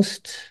the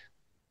most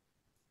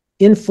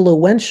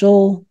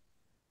influential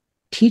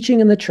teaching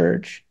in the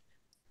church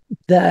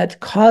that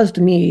caused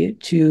me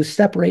to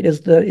separate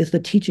is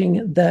the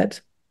teaching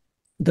that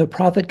the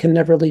prophet can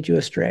never lead you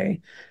astray.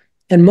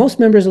 And most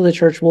members of the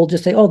church will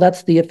just say, oh,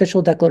 that's the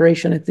official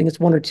declaration. I think it's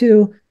one or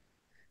two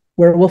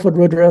where Wilford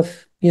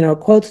Woodruff,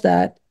 quotes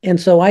that. And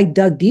so I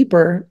dug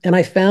deeper and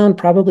I found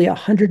probably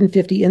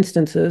 150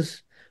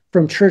 instances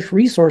from church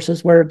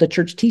resources where the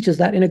church teaches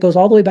that. And it goes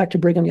all the way back to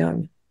Brigham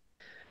Young.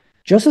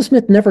 Joseph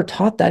Smith never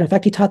taught that. In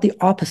fact, he taught the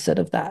opposite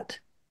of that.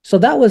 So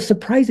that was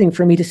surprising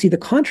for me to see the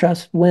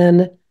contrast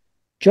when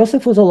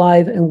Joseph was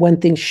alive and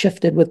when things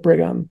shifted with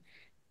Brigham.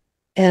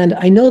 And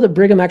I know that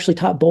Brigham actually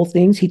taught both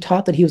things. He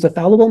taught that he was a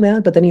fallible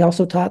man, but then he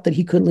also taught that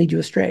he couldn't lead you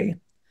astray.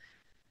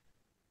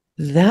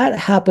 That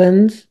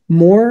happens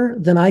more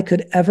than I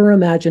could ever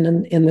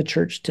imagine in the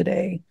church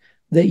today,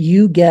 that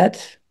you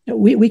get,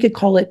 we could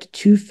call it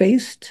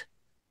two-faced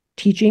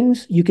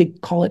teachings. You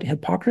could call it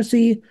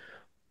hypocrisy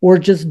or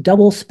just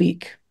double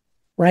speak,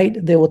 right?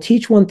 They will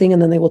teach one thing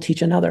and then they will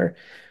teach another.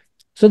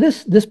 So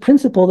this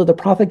principle that the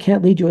prophet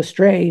can't lead you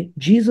astray,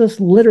 Jesus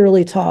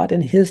literally taught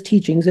in his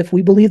teachings, if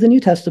we believe the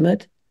New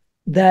Testament,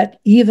 that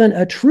even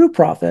a true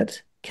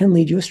prophet can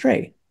lead you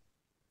astray.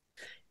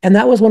 And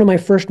that was one of my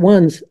first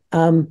ones.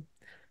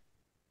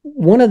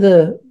 One of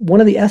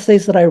the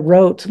essays that I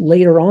wrote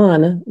later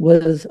on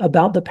was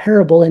about the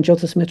parable in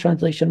Joseph Smith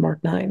translation,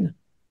 Mark 9.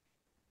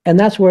 And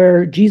that's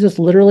where Jesus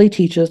literally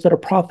teaches that a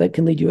prophet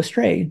can lead you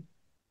astray.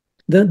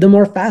 The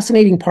more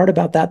fascinating part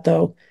about that,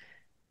 though,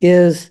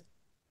 is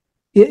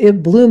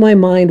it blew my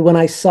mind when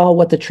I saw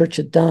what the church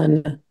had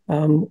done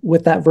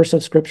with that verse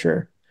of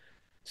scripture.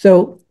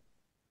 So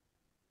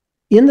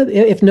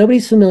if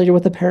nobody's familiar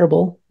with the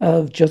parable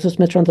of Joseph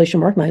Smith translation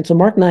Mark 9, so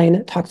Mark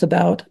 9 talks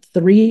about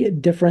three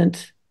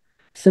different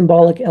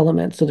symbolic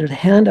elements. So there's a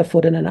hand, a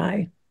foot, and an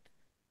eye.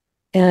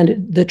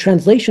 And the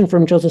translation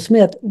from Joseph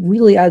Smith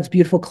really adds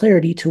beautiful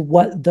clarity to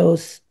what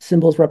those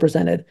symbols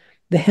represented.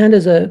 The hand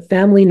is a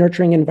family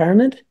nurturing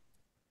environment.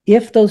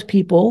 If those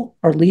people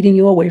are leading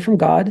you away from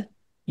God,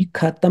 you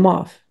cut them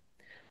off.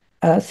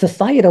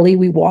 Societally,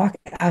 we walk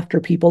after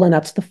people, and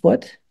that's the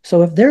foot.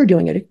 So if they're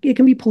doing it, it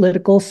can be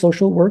political,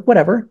 social work,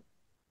 whatever.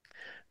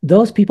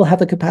 Those people have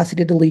the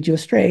capacity to lead you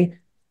astray.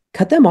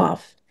 Cut them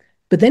off.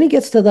 But then he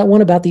gets to that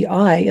one about the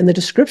eye, and the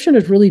description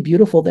is really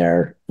beautiful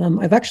there.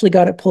 I've actually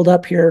got it pulled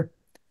up here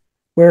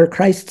where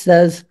Christ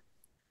says,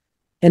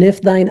 "And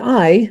if thine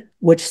eye,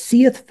 which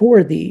seeth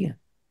for thee,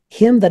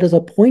 him that is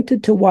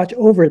appointed to watch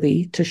over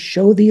thee, to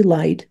show thee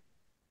light,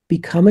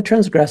 become a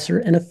transgressor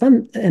and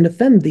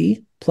offend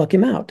thee, pluck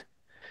him out."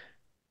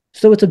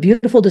 So it's a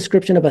beautiful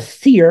description of a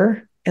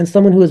seer and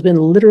someone who has been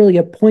literally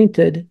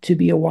appointed to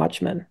be a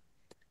watchman.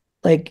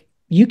 Like,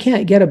 you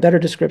can't get a better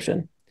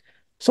description.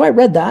 So I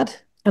read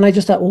that and I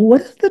just thought, well,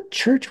 what does the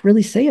church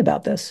really say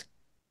about this?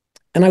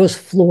 And I was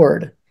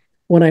floored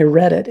when I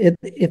read it.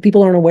 If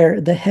people aren't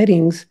aware, the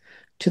headings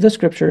to the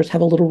scriptures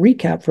have a little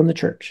recap from the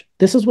church.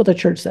 This is what the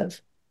church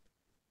says.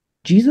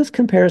 Jesus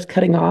compares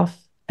cutting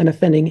off an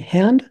offending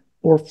hand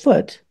or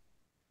foot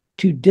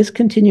to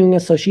discontinuing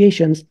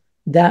associations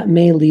that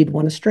may lead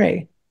one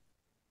astray.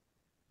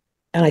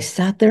 And I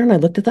sat there and I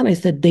looked at that and I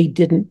said, they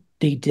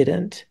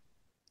didn't.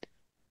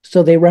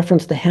 So they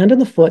reference the hand and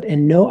the foot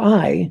and no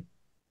eye,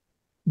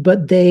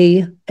 but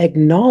they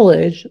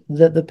acknowledge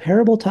that the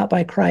parable taught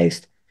by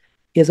Christ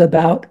is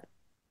about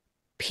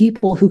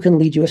people who can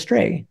lead you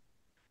astray.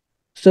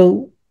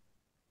 So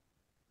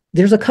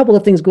there's a couple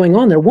of things going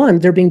on there. One,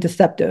 they're being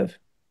deceptive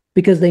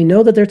because they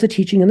know that there's a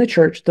teaching in the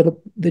church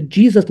that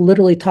Jesus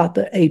literally taught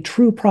that a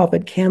true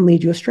prophet can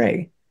lead you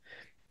astray.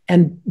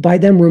 And by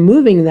them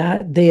removing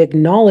that, they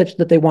acknowledge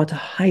that they want to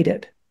hide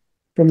it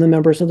from the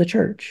members of the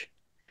church.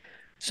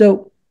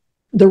 So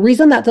the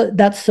reason that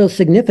that's so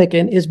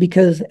significant is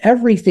because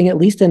everything, at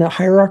least in a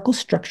hierarchical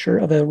structure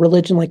of a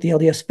religion like the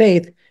LDS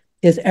faith,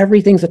 is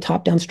everything's a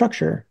top-down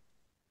structure.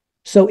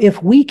 So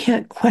if we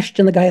can't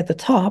question the guy at the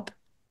top,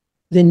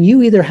 then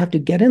you either have to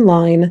get in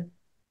line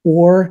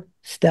or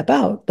step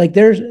out. Like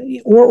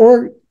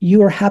or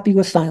you are happy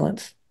with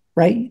silence,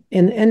 right?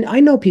 And I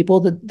know people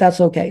that's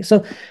okay.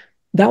 So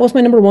that was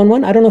my number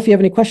one. I don't know if you have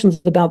any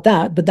questions about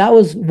that, but that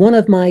was one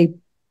of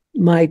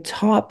my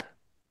top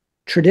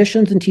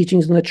traditions and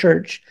teachings in the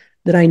church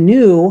that I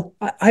knew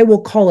I will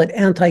call it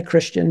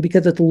anti-Christian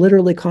because it's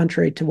literally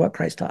contrary to what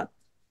Christ taught.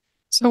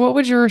 So, what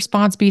would your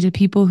response be to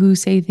people who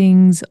say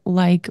things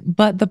like,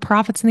 but the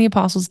prophets and the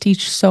apostles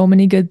teach so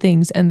many good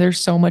things and there's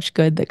so much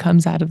good that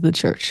comes out of the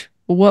church?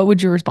 What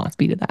would your response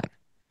be to that?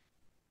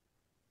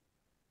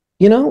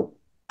 You know,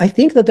 I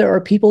think that there are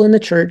people in the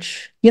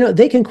church,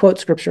 they can quote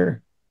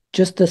scripture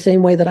just the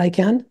same way that I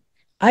can.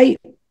 I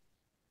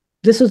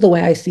This is the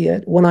way I see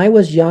it. When I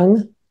was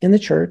young in the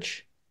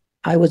church,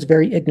 I was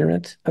very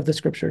ignorant of the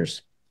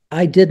scriptures.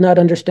 I did not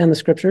understand the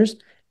scriptures,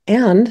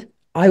 and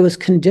I was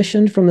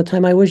conditioned from the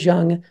time I was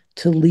young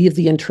to leave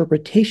the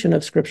interpretation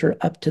of scripture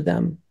up to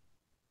them.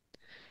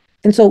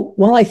 And so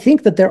while I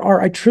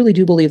truly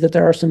do believe that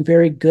there are some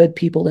very good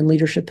people in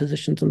leadership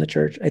positions in the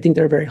church. I think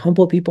they're very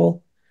humble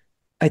people.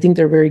 I think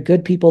they're very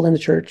good people in the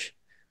church.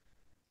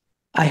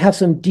 I have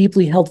some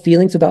deeply held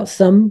feelings about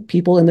some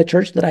people in the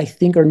church that I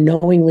think are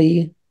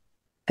knowingly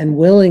and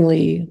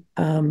willingly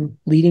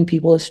leading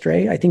people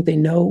astray. I think they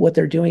know what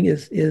they're doing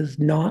is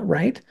not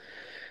right.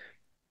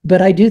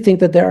 But I do think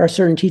that there are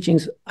certain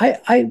teachings.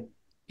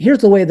 Here's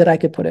the way that I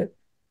could put it.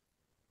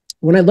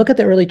 When I look at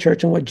the early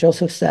church and what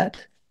Joseph said,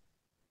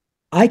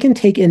 I can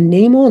take in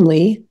name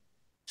only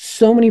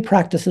so many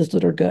practices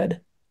that are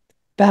good.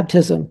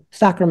 Baptism,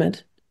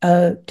 sacrament,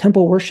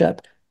 temple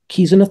worship,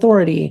 keys and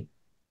authority,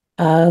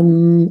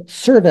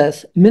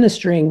 service,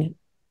 ministering.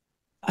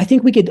 I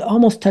think we could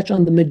almost touch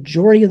on the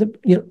majority of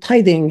the,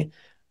 tithing,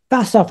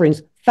 fast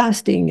offerings,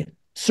 fasting,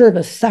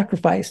 service,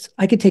 sacrifice.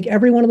 I could take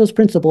every one of those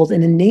principles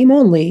and in name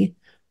only,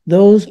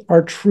 those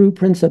are true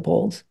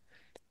principles.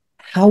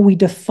 How we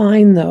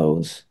define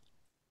those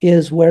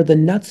is where the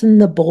nuts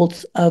and the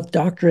bolts of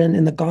doctrine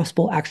and the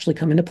gospel actually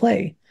come into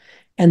play.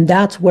 And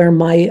that's where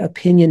my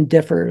opinion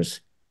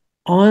differs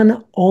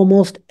on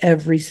almost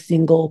every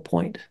single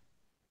point.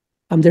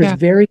 There's Yeah.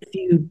 very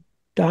few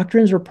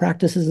doctrines or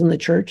practices in the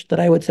church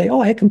that I would say,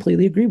 oh, I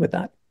completely agree with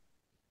that.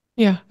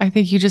 Yeah, I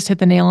think you just hit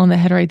the nail on the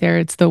head right there.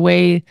 It's the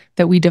way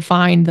that we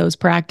define those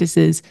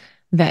practices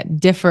that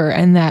differ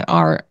and that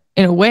are,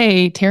 in a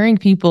way, tearing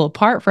people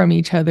apart from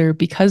each other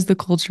because the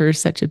culture is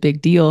such a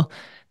big deal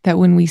that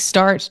when we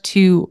start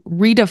to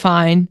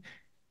redefine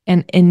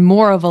and in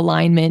more of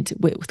alignment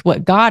with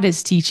what God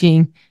is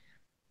teaching,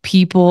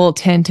 people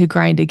tend to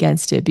grind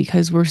against it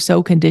because we're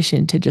so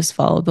conditioned to just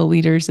follow the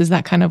leaders. Is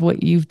that kind of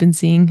what you've been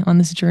seeing on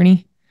this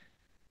journey?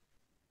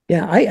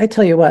 Yeah, I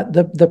tell you what,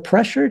 the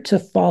pressure to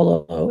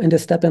follow and to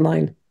step in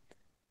line,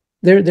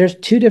 there's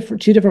two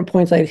different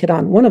points I hit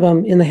on. One of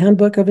them in the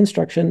handbook of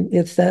instruction,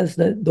 it says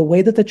that the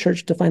way that the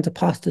church defines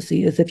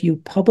apostasy is if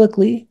you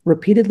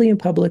repeatedly and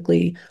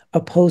publicly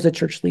oppose a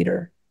church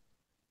leader.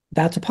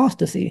 That's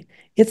apostasy.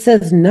 It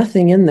says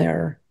nothing in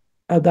there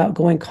about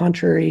going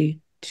contrary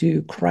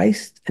to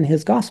Christ and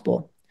his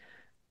gospel.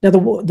 Now,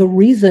 the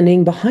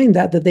reasoning behind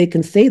that they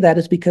can say that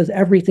is because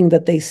everything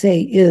that they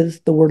say is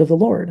the word of the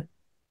Lord.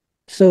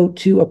 So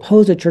to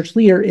oppose a church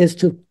leader is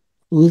to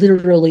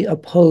literally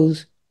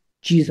oppose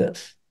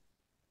Jesus.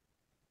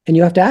 And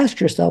you have to ask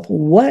yourself,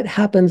 what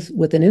happens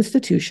with an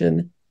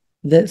institution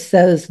that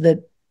says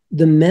that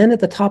the men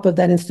at the top of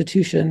that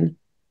institution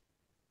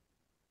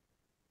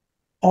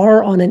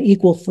are on an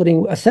equal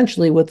footing,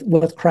 essentially,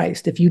 with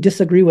Christ, if you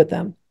disagree with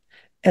them,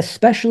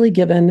 especially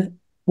given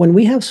when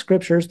we have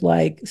scriptures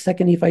like 2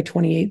 Nephi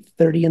 28,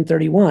 30, and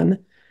 31.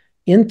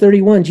 In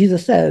 31,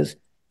 Jesus says,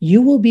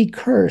 you will be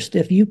cursed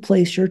if you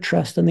place your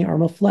trust in the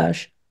arm of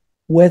flesh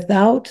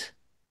without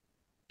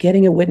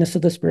getting a witness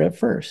of the Spirit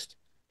first.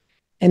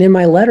 And in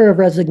my letter of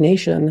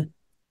resignation,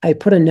 I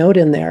put a note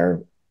in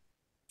there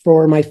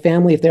for my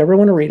family, if they ever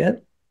want to read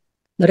it,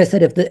 that I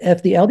said, if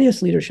the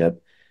LDS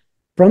leadership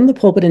from the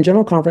pulpit in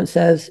general conference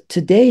says,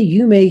 today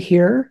you may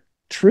hear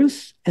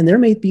truths and there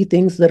may be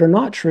things that are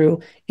not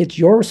true, it's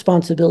your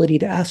responsibility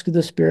to ask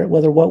the Spirit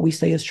whether what we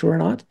say is true or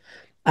not.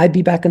 I'd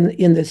be back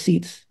in the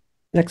seats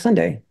next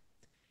Sunday,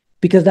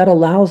 because that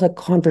allows a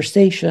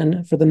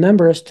conversation for the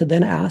members to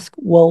then ask,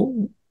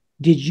 well,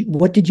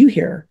 what did you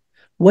hear?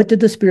 What did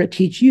the Spirit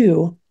teach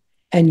you?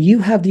 And you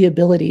have the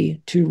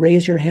ability to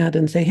raise your hand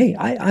and say, hey,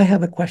 I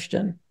have a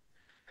question.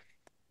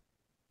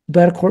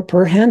 But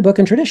per handbook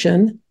and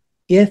tradition,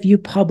 if you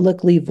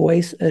publicly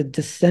voice a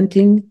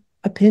dissenting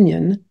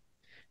opinion,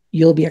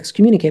 you'll be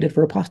excommunicated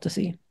for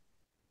apostasy.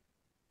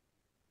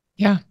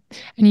 Yeah.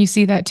 And you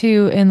see that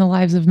too in the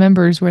lives of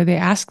members where they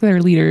ask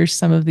their leaders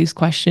some of these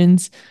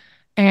questions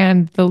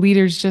and the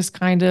leaders just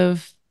kind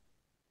of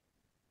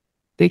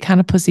they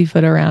kind of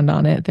pussyfoot around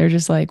on it. They're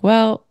just like,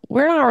 well,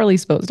 we're not really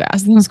supposed to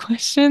ask those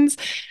questions.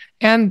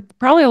 And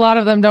probably a lot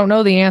of them don't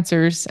know the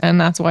answers, and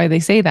that's why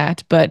they say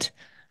that. But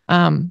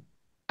um,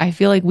 I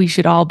feel like we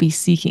should all be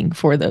seeking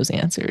for those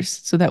answers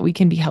so that we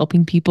can be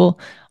helping people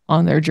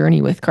on their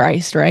journey with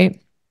Christ,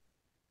 right?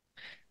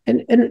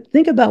 And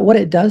think about what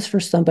it does for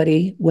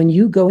somebody when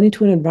you go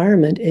into an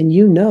environment and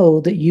you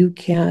know that you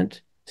can't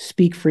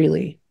speak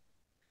freely.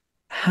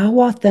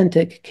 How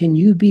authentic can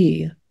you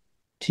be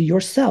to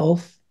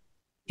yourself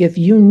if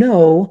you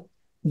know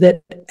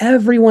that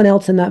everyone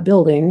else in that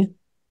building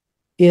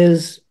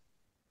is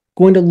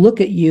going to look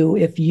at you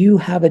if you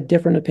have a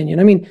different opinion?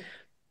 I mean,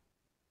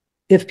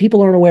 if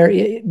people aren't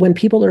aware, when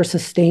people are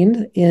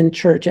sustained in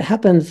church, it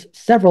happens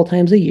several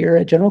times a year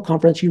at General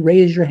Conference. You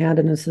raise your hand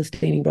in a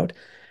sustaining vote.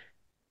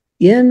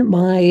 In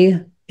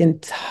my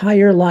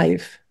entire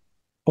life,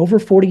 over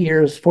 40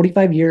 years,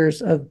 45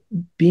 years of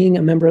being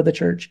a member of the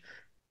church,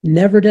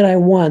 never did I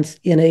once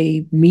in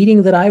a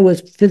meeting that I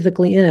was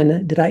physically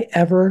in, did I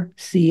ever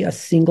see a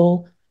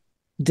single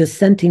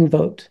dissenting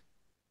vote,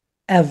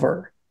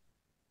 ever.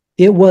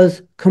 It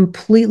was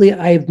completely,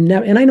 I've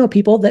never, and I know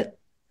people that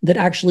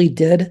actually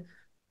did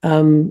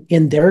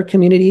in their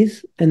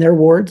communities and their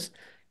wards,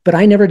 but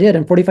I never did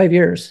in 45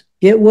 years.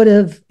 It would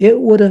have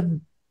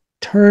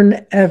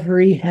turned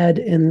every head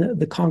in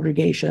the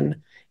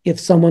congregation if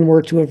someone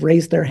were to have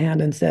raised their hand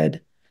and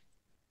said,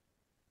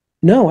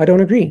 no, I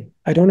don't agree.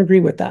 I don't agree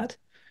with that.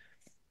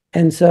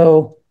 And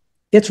so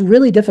it's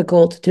really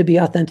difficult to be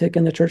authentic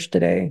in the church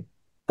today.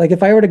 Like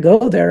if I were to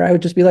go there, I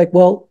would just be like,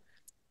 well,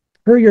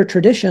 per your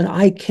tradition,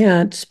 I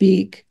can't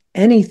speak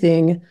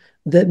anything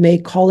that may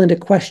call into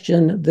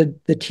question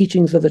the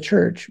teachings of the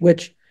church,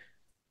 which,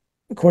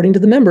 according to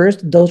the members,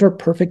 those are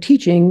perfect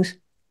teachings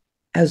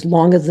as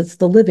long as it's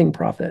the living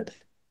prophet.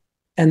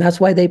 And that's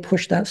why they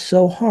push that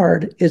so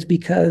hard, is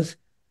because,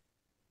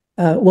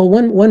 well,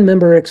 one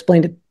member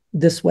explained it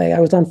this way. I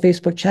was on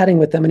Facebook chatting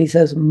with them, and he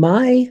says,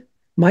 my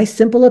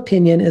simple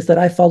opinion is that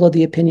I follow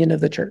the opinion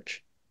of the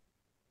church.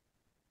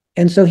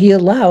 And so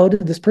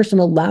this person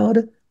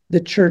allowed the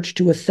church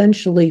to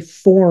essentially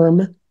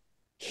form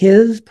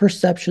his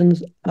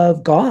perceptions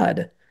of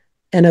God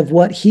and of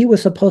what he was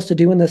supposed to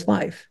do in this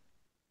life.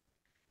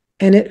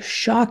 And it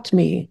shocked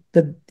me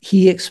that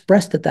he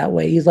expressed it that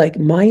way. He's like,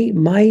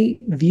 my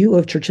view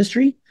of church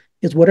history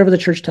is whatever the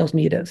church tells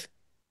me it is.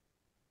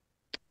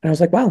 And I was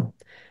like, wow,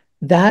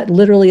 that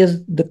literally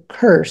is the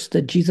curse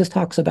that Jesus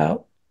talks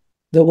about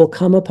that will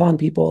come upon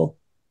people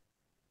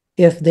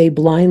if they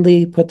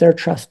blindly put their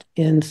trust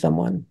in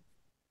someone.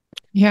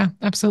 Yeah,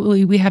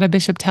 absolutely. We had a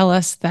bishop tell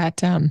us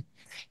that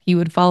he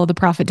would follow the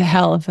prophet to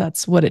hell if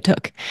that's what it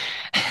took.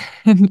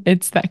 And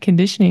it's that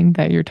conditioning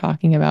that you're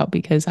talking about,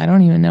 because I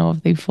don't even know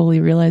if they fully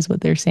realize what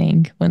they're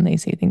saying when they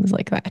say things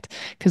like that.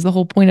 Because the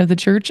whole point of the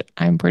church,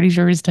 I'm pretty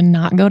sure, is to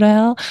not go to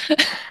hell.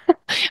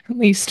 At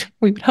least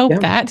we would hope Yeah.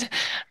 that,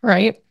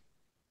 right?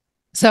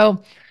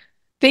 So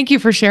thank you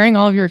for sharing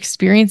all of your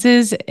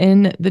experiences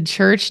in the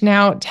church.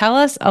 Now, tell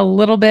us a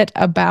little bit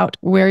about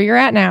where you're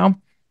at now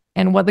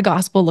and what the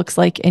gospel looks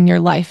like in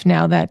your life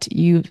now that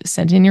you've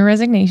sent in your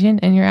resignation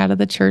and you're out of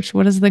the church.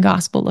 What does the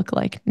gospel look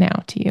like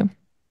now to you?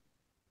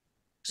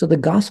 So the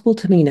gospel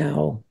to me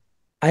now,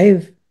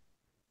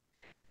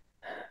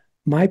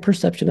 my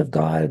perception of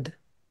God,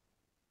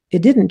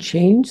 it didn't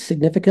change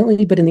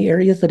significantly, but in the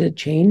areas that it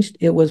changed,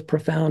 it was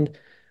profound.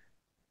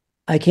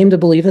 I came to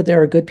believe that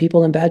there are good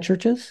people in bad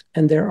churches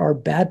and there are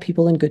bad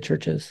people in good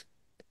churches.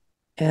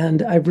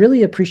 And I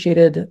really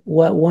appreciated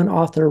what one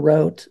author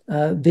wrote.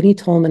 Vinnie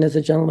Tolman is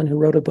a gentleman who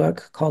wrote a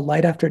book called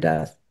Light After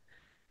Death.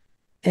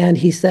 And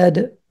he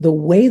said, the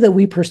way that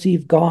we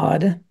perceive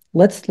God,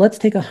 let's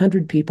take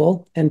 100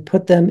 people and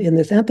put them in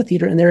this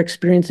amphitheater, and they're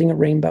experiencing a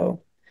rainbow.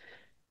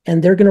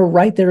 And they're going to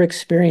write their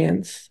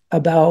experience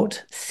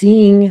about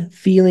seeing,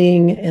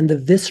 feeling, and the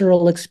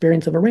visceral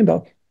experience of a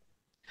rainbow.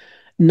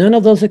 None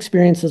of those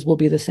experiences will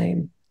be the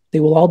same.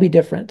 They will all be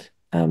different.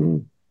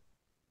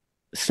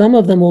 Some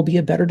of them will be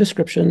a better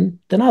description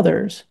than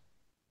others,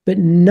 but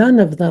none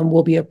of them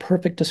will be a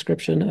perfect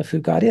description of who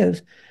God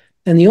is.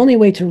 And the only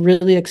way to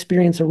really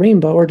experience a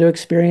rainbow or to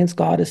experience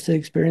God is to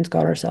experience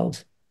God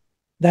ourselves.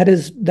 That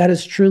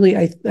is truly,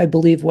 I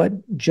believe,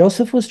 what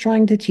Joseph was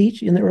trying to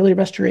teach in the early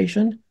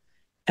restoration.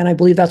 And I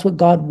believe that's what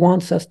God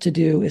wants us to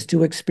do, is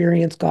to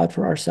experience God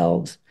for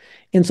ourselves.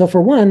 And so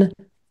for one,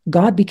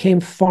 God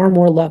became far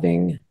more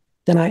loving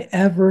than I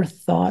ever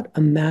thought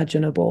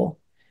imaginable,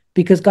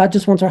 because God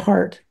just wants our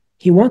heart.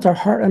 He wants our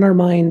heart and our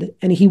mind,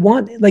 and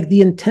like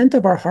the intent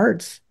of our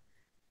hearts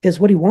is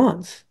what he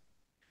wants.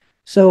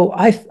 So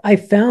I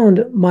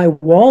found my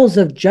walls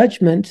of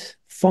judgment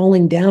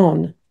falling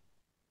down.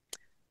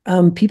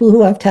 People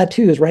who have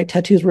tattoos, right?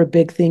 Tattoos were a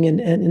big thing in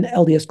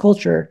LDS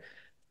culture.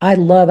 I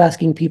love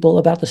asking people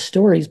about the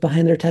stories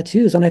behind their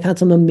tattoos, and I've had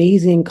some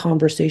amazing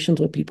conversations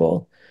with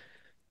people.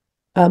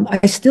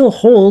 I still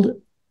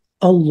hold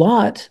a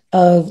lot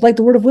of, like,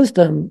 the word of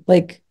wisdom.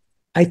 Like,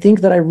 I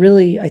think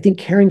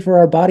caring for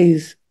our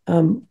bodies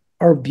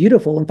are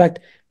beautiful. In fact,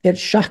 it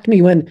shocked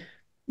me when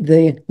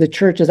the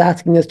church is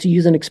asking us to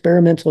use an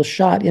experimental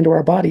shot into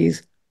our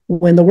bodies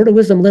when the word of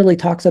wisdom literally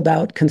talks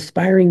about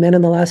conspiring men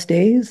in the last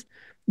days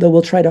that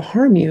will try to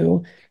harm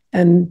you.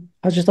 And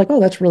I was just like, oh,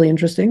 that's really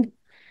interesting.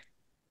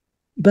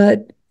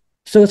 But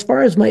so as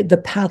far as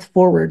the path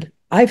forward,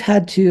 I've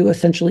had to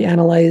essentially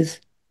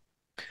analyze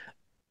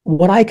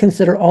what I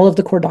consider all of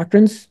the core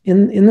doctrines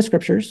in the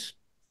scriptures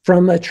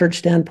from a church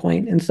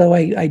standpoint. And so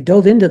I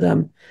dove into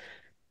them.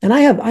 And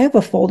I have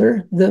a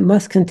folder that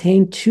must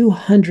contain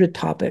 200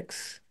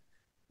 topics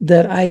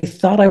that I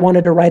thought I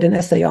wanted to write an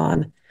essay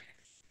on.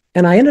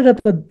 And I ended up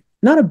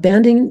not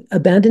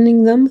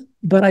abandoning them,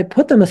 but I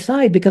put them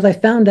aside because I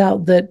found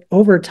out that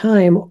over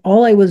time,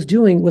 all I was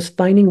doing was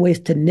finding ways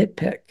to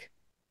nitpick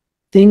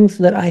things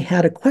that I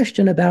had a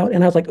question about.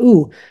 And I was like,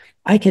 ooh,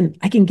 I can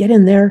get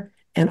in there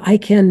and I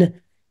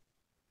can,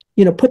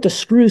 put the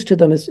screws to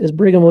them, as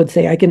Brigham would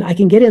say. I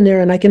can get in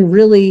there and I can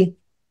really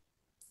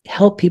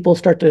help people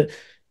start to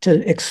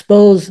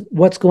expose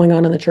what's going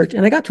on in the church.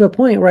 And I got to a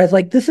point where I was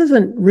like, this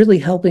isn't really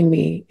helping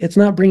me. It's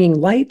not bringing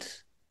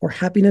light or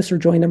happiness or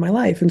joy into my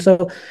life. And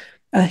so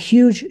a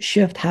huge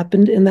shift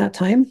happened in that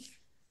time.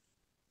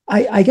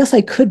 I guess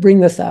I could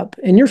bring this up,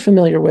 and you're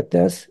familiar with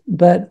this,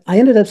 but I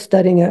ended up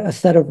studying a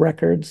set of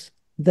records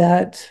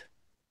that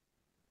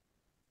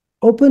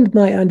opened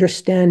my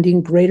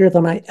understanding greater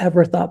than I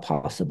ever thought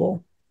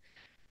possible.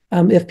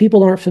 If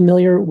people aren't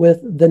familiar with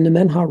the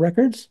Nemenhah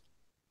records,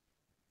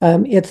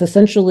 it's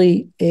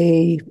essentially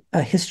a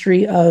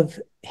history of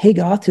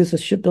Hagoth, who's a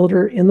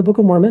shipbuilder in the Book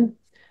of Mormon.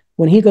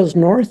 When he goes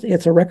north,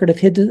 it's a record of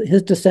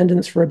his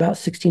descendants for about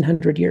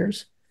 1,600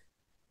 years.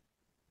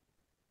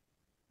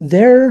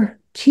 Their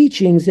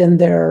teachings in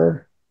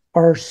there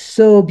are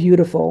so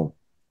beautiful.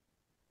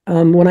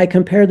 When I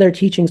compare their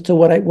teachings to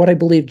what I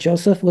believe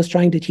Joseph was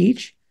trying to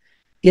teach,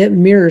 it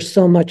mirrors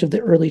so much of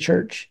the early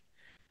church.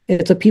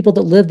 It's a people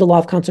that lived the law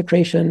of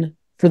consecration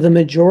for the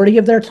majority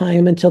of their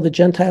time until the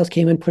Gentiles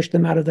came and pushed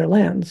them out of their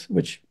lands,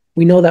 which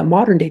we know that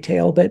modern day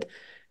tale, but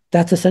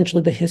that's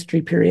essentially the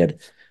history period.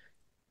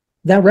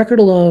 That record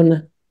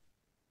alone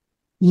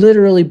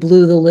literally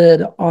blew the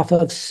lid off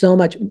of so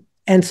much,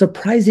 and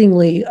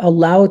surprisingly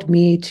allowed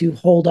me to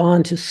hold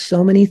on to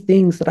so many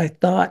things that I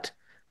thought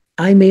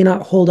I may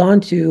not hold on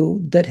to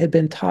that had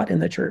been taught in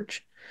the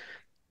church.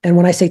 And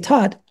when I say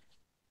taught,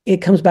 it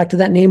comes back to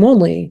that name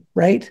only,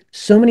 right?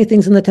 So many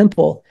things in the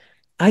temple.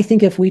 I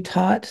think if we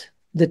taught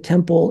the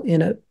temple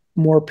in a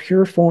more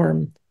pure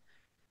form,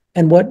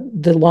 and what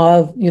the law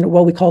of,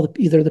 what we call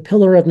either the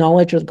pillar of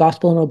knowledge or the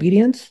gospel and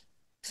obedience,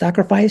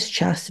 sacrifice,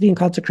 chastity, and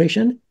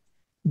consecration,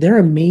 they're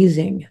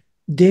amazing.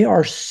 They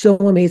are so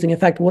amazing. In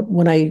fact,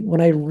 when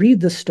I read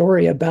the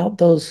story about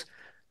those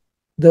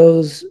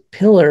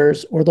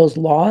pillars or those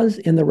laws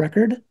in the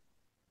record,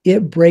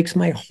 it breaks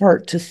my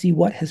heart to see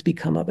what has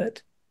become of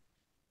it.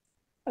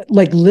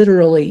 Like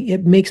literally,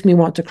 it makes me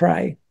want to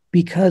cry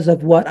because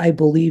of what I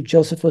believe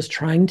Joseph was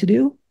trying to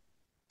do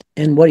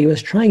and what he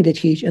was trying to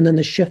teach, and then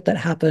the shift that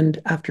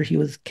happened after he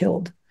was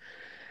killed.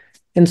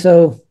 And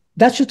so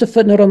that's just a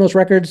footnote on those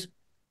records.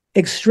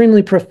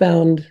 Extremely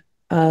profound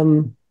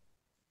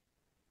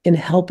in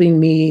helping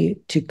me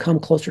to come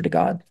closer to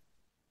God.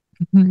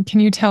 Can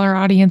you tell our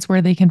audience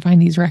where they can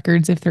find these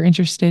records if they're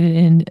interested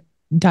in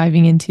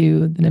diving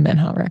into the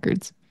Nemenhah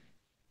records?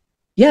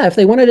 Yeah, if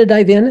they wanted to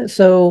dive in.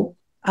 So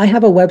I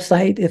have a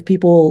website if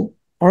people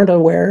aren't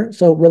aware.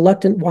 So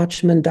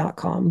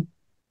reluctantwatchman.com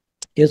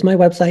is my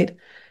website.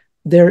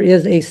 There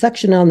is a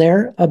section on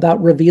there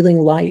about revealing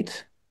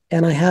light.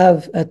 And I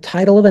have a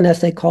title of an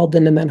essay called the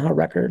Nemenhah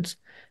Records.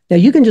 Now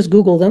you can just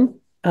Google them.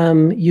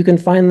 You can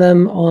find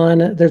them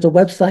there's a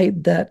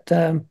website that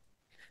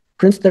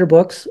prints their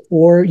books,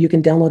 or you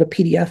can download a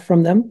PDF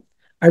from them.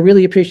 I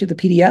really appreciate the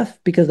PDF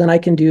because then I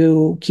can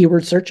do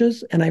keyword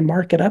searches and I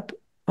mark it up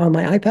on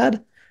my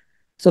iPad.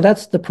 So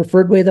that's the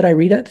preferred way that I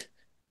read it.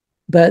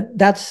 But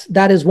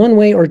that is one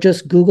way, or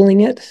just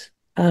Googling it,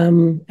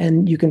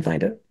 and you can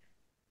find it.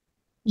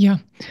 Yeah.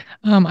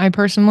 I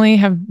personally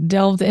have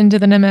delved into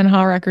the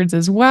Nemenhah records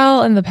as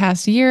well in the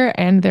past year,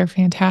 and they're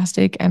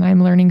fantastic. And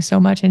I'm learning so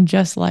much. And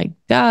just like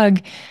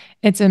Doug,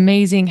 it's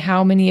amazing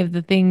how many of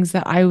the things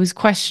that I was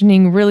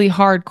questioning really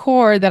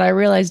hardcore that I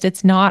realized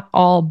it's not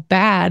all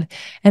bad.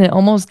 And it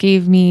almost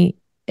gave me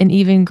an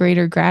even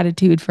greater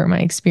gratitude for my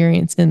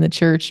experience in the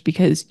church,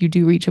 because you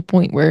do reach a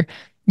point where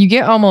you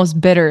get almost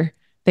bitter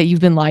that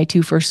you've been lied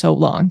to for so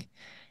long.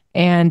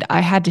 And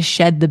I had to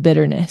shed the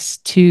bitterness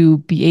to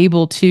be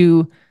able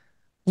to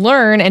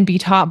learn and be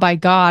taught by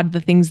God the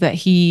things that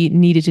he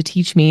needed to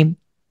teach me.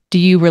 Do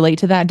you relate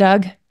to that,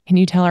 Doug? Can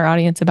you tell our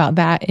audience about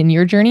that in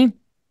your journey?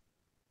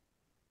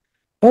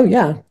 Oh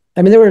yeah.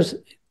 I mean,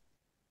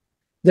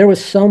 there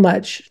was so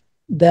much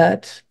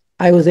that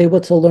I was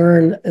able to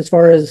learn as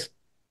far as,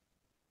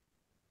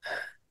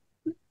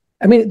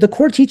 I mean, the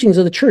core teachings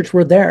of the church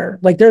were there.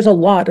 Like there's a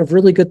lot of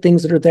really good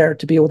things that are there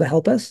to be able to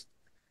help us.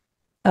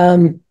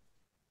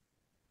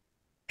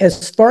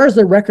 As far as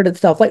the record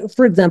itself, like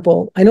for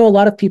example, I know a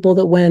lot of people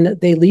that when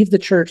they leave the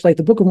church, like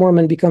the Book of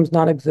Mormon becomes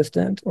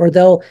non-existent, or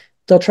they'll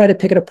they'll try to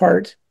pick it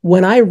apart.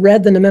 When I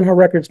read the Nemenhar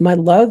records, my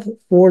love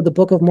for the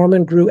Book of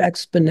Mormon grew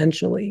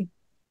exponentially,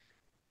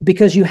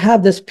 because you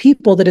have this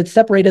people that had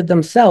separated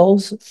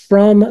themselves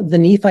from the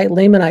Nephite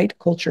Lamanite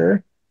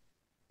culture.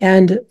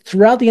 And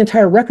throughout the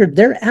entire record,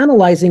 they're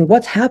analyzing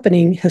what's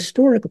happening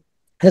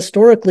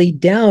historically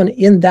down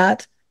in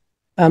that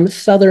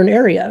southern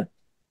area.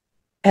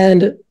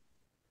 And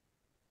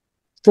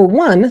for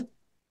one,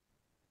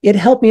 it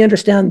helped me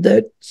understand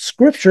that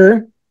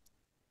scripture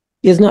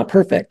is not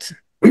perfect,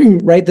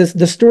 right?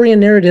 The story and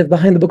narrative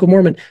behind the Book of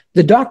Mormon,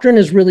 the doctrine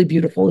is really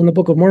beautiful in the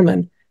Book of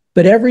Mormon,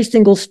 but every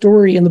single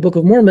story in the Book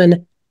of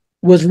Mormon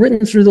was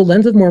written through the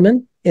lens of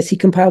Mormon as he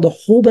compiled a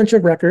whole bunch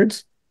of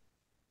records.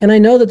 And I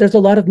know that there's a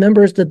lot of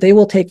members that they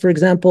will take, for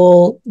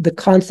example, the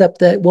concept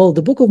that, well,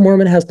 the Book of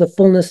Mormon has the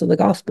fullness of the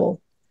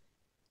gospel.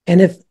 And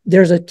if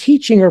there's a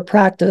teaching or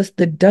practice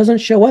that doesn't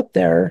show up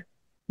there,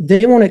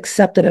 they won't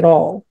accept it at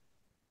all.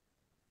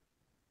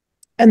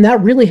 And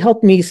that really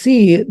helped me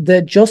see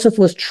that Joseph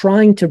was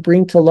trying to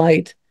bring to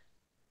light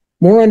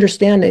more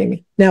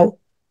understanding. Now,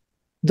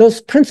 those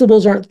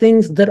principles aren't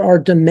things that are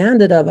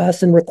demanded of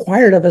us and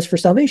required of us for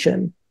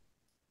salvation.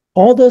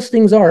 All those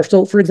things are.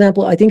 So, for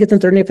example, I think it's in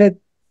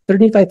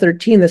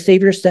 35:13, the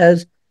Savior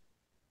says,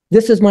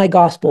 "This is my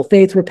gospel,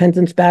 faith,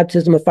 repentance,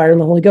 baptism of fire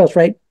and the Holy Ghost,"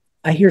 right?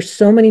 I hear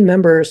so many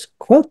members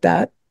quote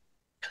that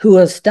who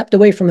have stepped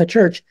away from the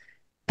church,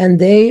 and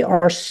they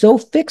are so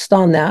fixed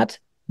on that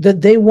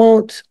they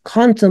won't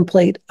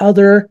contemplate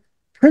other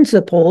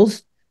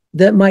principles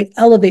that might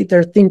elevate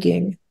their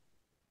thinking.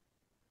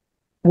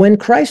 When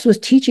Christ was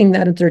teaching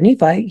that in 3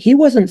 Nephi, he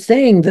wasn't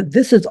saying that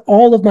this is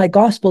all of my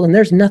gospel and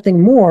there's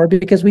nothing more,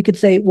 because we could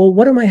say, well,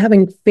 what am I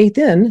having faith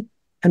in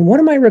and what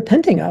am I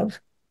repenting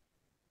of?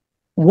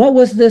 What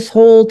was this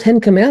whole 10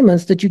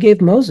 commandments that you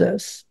gave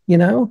Moses?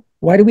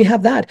 Why do we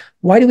have that?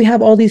 Why do we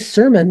have all these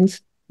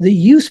sermons that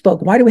you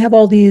spoke? Why do we have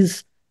all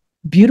these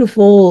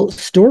beautiful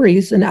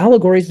stories and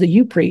allegories that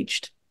you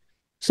preached?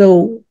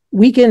 So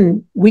we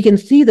can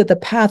see that the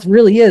path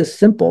really is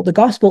simple. The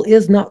gospel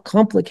is not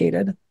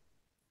complicated.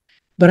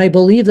 But I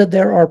believe that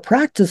there are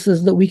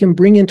practices that we can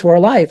bring into our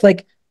life.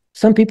 Like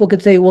some people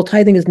could say, well,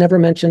 tithing is never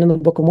mentioned in the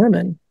Book of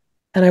Mormon.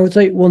 And I would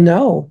say, well,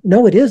 no,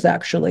 it is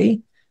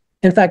actually.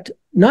 In fact,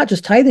 not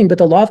just tithing, but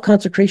the law of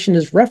consecration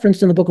is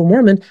referenced in the Book of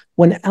Mormon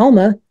when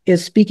Alma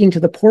is speaking to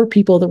the poor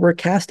people that were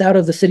cast out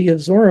of the city of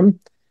Zoram,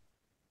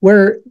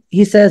 where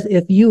he says,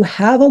 if you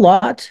have a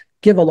lot,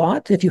 give a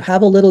lot. If you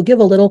have a little, give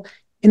a little.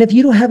 And if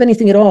you don't have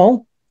anything at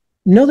all,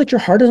 know that your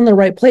heart is in the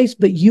right place,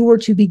 but you are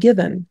to be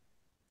given.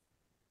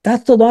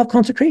 That's the law of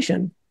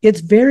consecration. It's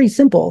very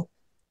simple.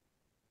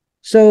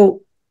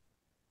 So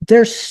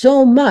there's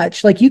so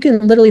much, like you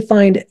can literally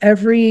find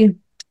every,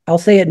 I'll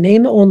say it,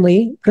 name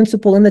only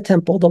principle in the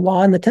temple, the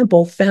law in the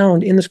temple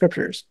found in the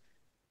scriptures.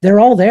 They're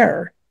all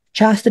there.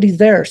 Chastity's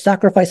there,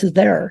 sacrifice is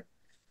there.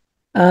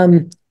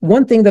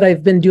 One thing that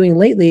I've been doing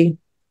lately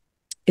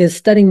is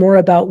studying more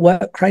about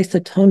what Christ's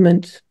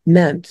atonement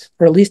meant,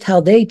 or at least how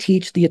they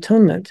teach the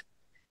atonement.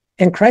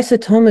 And Christ's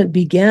atonement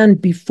began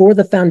before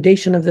the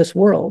foundation of this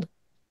world.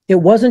 It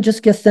wasn't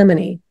just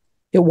Gethsemane.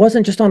 It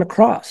wasn't just on a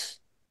cross.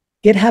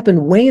 It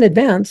happened way in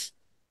advance.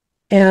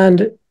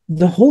 And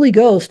the Holy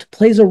Ghost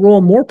plays a role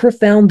more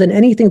profound than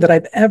anything that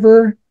I've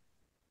ever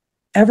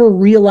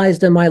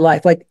realized in my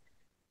life. Like,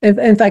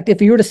 in fact,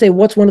 if you were to say,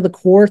 what's one of the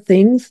core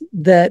things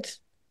that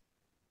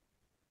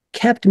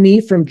kept me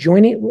from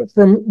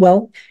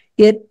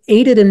it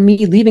aided in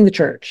me leaving the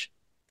church.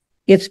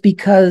 It's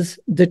because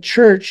the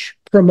church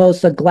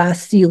promotes a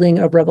glass ceiling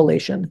of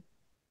revelation.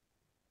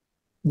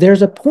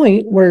 There's a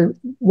point where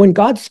when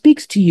God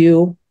speaks to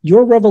you,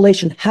 your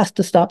revelation has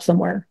to stop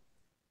somewhere.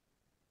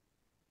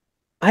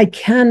 I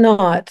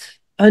cannot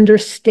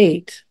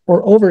understate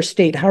or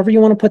overstate, however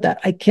you want to put that.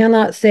 I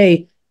cannot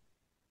say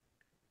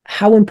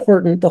how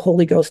important the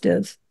Holy Ghost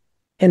is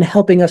in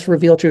helping us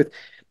reveal truth.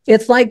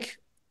 It's like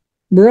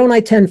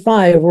Moroni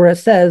 10:5, where it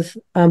says,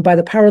 by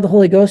the power of the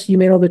Holy Ghost, you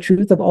may know the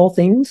truth of all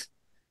things.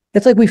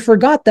 It's like we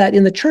forgot that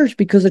in the church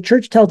because the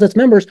church tells its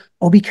members,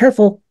 oh, be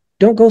careful.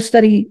 Don't go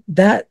study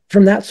that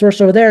from that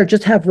source over there.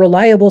 Just have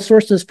reliable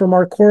sources from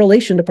our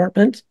correlation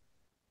department.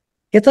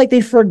 It's like they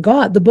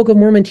forgot the Book of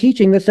Mormon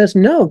teaching that says,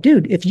 no,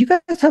 dude, if you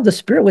guys have the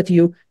Spirit with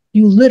you,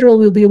 you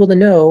literally will be able to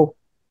know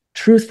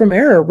truth from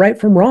error, right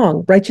from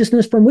wrong,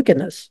 righteousness from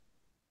wickedness.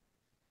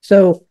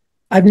 So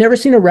I've never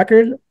seen a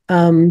record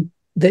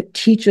that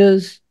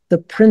teaches the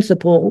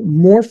principle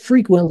more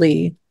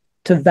frequently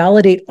to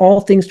validate all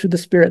things through the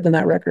Spirit than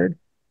that record.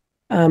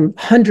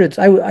 Hundreds,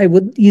 I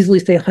would easily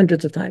say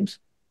hundreds of times.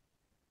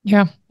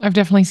 Yeah, I've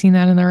definitely seen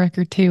that in the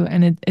record too.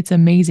 And it's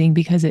amazing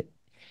because it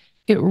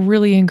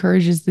really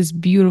encourages this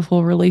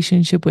beautiful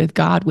relationship with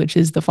God, which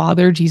is the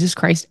Father, Jesus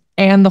Christ,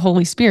 and the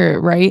Holy Spirit,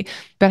 right?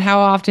 But how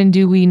often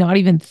do we not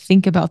even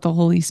think about the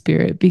Holy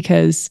Spirit?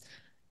 Because,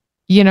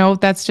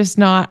 that's just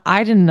not,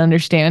 I didn't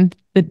understand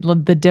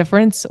the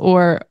difference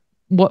or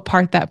what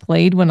part that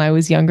played when I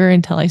was younger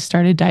until I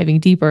started diving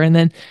deeper. And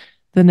then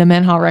the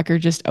Nemenhar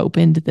record just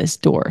opened this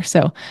door.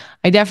 So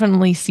I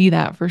definitely see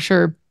that for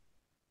sure.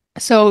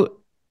 So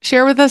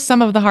Share with us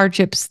some of the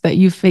hardships that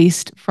you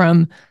faced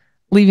from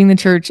leaving the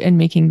church and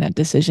making that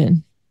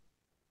decision.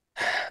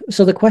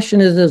 So the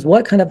question is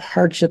what kind of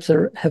hardships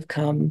have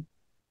come?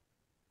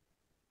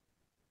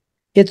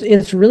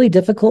 It's really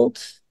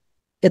difficult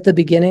at the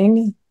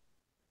beginning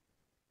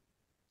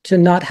to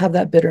not have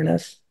that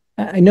bitterness.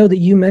 I know that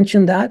you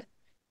mentioned that.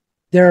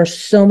 There are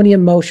so many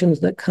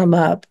emotions that come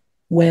up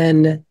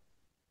when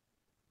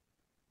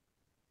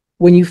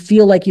you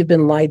feel like you've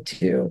been lied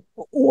to,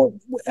 or,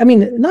 I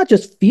mean, not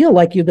just feel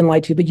like you've been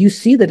lied to, but you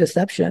see the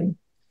deception.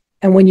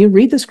 And when you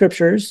read the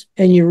scriptures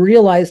and you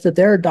realize that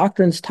there are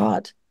doctrines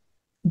taught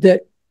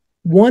that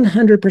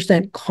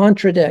 100%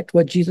 contradict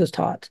what Jesus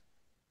taught,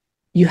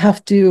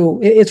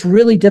 it's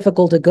really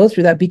difficult to go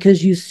through that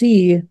because you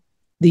see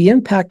the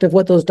impact of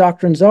what those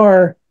doctrines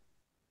are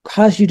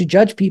cause you to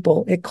judge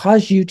people. It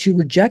caused you to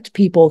reject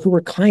people who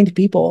were kind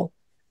people.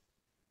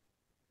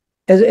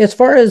 As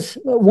far as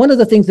one of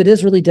the things that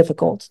is really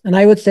difficult, and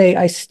I would say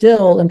I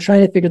still am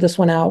trying to figure this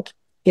one out,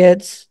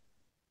 it's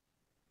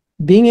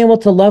being able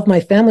to love my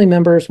family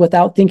members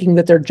without thinking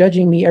that they're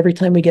judging me every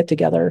time we get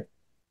together.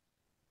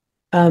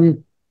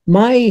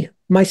 My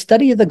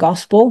study of the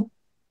gospel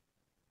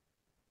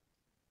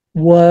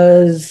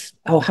was,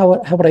 how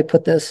would I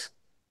put this?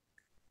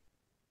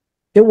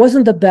 It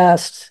wasn't the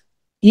best,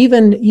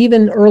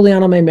 even early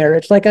on in my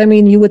marriage. Like, I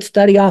mean, you would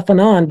study off and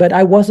on, but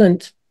I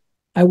wasn't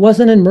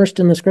immersed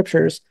in the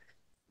scriptures.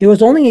 It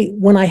was only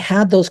when I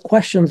had those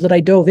questions that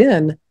I dove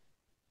in.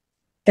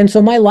 And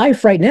so my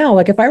life right now,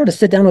 like if I were to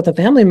sit down with a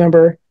family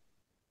member,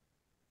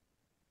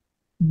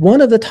 one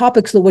of the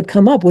topics that would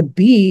come up would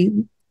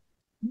be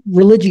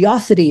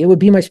religiosity. It would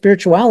be my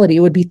spirituality.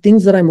 It would be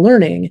things that I'm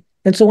learning.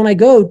 And so when I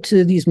go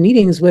to these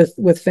meetings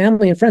with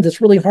family and friends,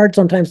 it's really hard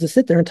sometimes to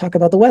sit there and talk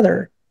about the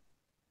weather.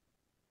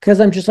 Because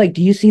I'm just like,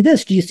 do you see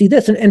this? Do you see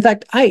this? And in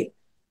fact,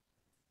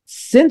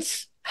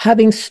 since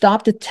having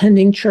stopped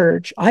attending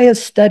church, I have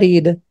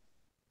studied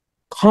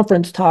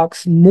conference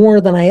talks more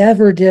than I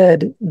ever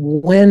did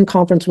when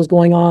conference was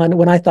going on,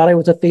 when I thought I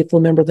was a faithful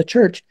member of the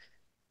church.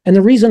 And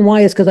the reason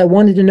why is because I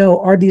wanted to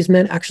know, are these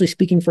men actually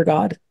speaking for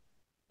God?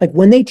 Like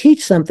when they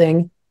teach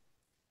something,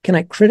 can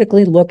I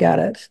critically look at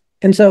it?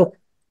 And so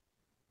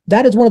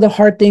that is one of the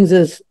hard things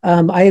is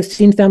I have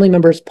seen family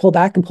members pull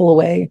back and pull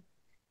away.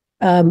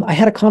 I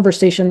had a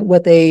conversation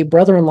with a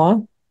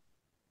brother-in-law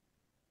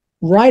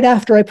right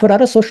after I put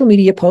out a social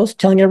media post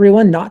telling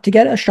everyone not to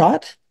get a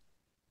shot.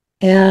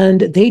 And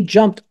they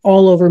jumped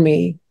all over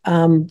me.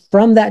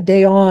 From that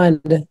day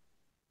on,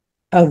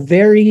 a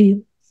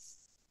very,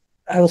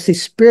 I will say,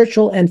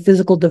 spiritual and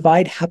physical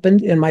divide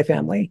happened in my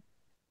family.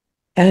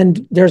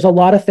 And there's a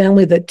lot of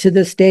family that to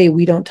this day,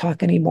 we don't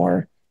talk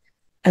anymore.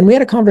 And we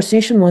had a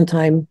conversation one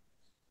time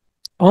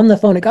on the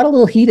phone. It got a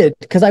little heated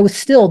because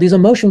these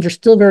emotions are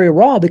still very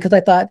raw because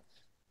I thought,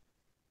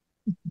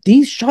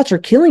 these shots are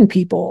killing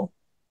people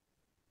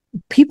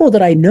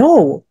that I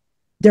know.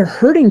 They're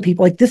hurting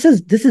people. Like this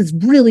is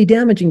really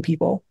damaging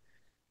people.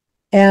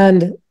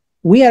 And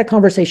we had a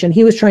conversation.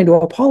 He was trying to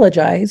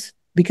apologize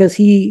because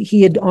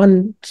he had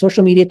on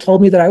social media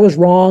told me that I was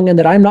wrong and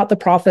that I'm not the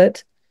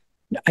prophet.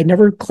 I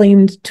never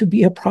claimed to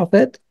be a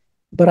prophet,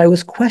 but I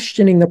was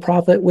questioning the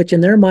prophet, which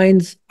in their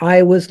minds,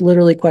 I was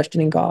literally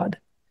questioning God.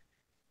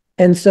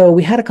 And so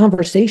we had a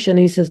conversation and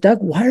he says, Doug,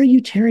 why are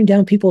you tearing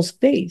down people's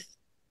faith?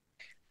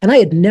 And I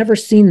had never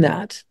seen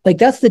that. Like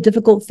that's the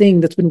difficult thing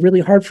that's been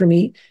really hard for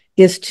me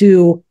is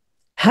to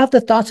have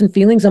the thoughts and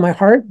feelings in my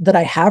heart that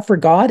I have for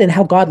God and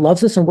how God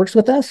loves us and works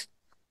with us.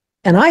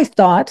 And I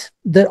thought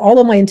that all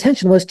of my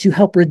intention was to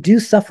help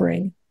reduce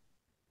suffering.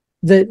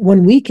 That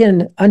when we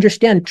can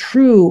understand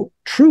true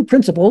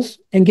principles,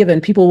 and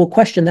given people will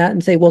question that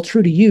and say, well,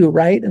 true to you,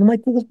 right? And I'm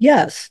like, well,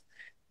 yes,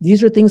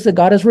 these are things that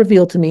God has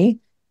revealed to me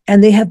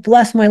and they have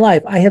blessed my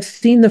life. I have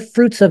seen the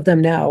fruits of them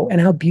now and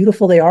how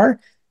beautiful they are.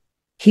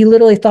 He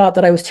literally thought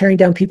that I was tearing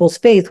down people's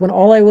faith when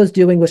all I was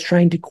doing was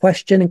trying to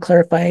question and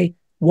clarify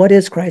what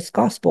is Christ's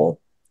gospel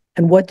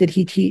and what did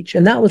he teach?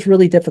 And that was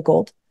really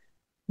difficult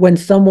when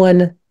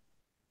someone,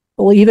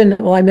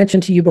 I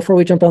mentioned to you before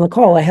we jumped on the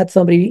call, I had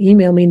somebody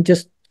email me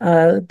just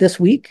this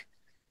week,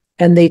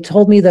 and they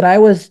told me that I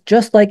was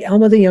just like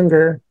Alma the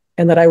Younger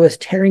and that I was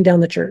tearing down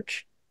the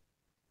church.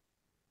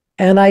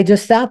 And I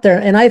just sat there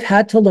and I've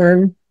had to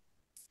learn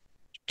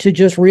to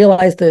just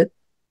realize that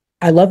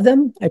I love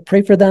them, I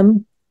pray for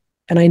them,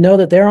 and I know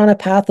that they're on a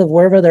path of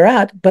wherever they're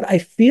at, but I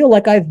feel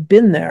like I've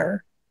been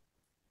there.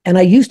 And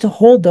I used to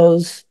hold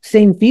those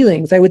same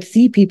feelings. I would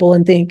see people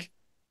and think,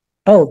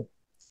 oh,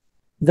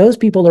 those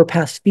people are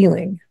past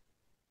feeling,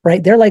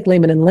 right? They're like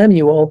Laman and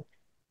Lemuel.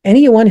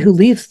 Anyone who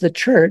leaves the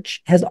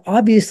church has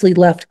obviously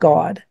left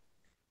God.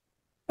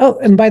 Oh,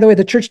 and by the way,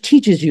 the church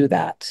teaches you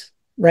that,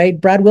 right?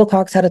 Brad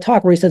Wilcox had a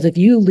talk where he says, if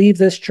you leave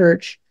this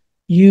church,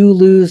 you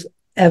lose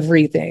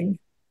everything,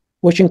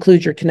 which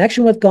includes your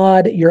connection with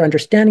God, your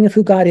understanding of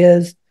who God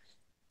is.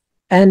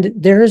 And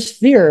there's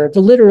fear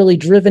literally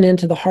driven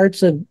into the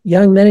hearts of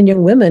young men and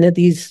young women at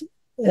these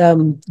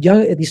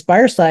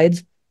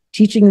firesides,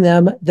 teaching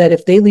them that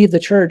if they leave the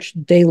church,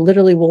 they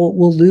literally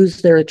will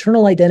lose their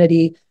eternal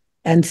identity,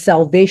 and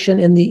salvation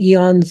in the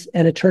eons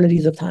and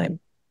eternities of time.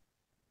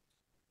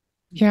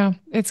 Yeah,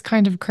 it's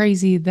kind of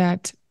crazy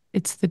that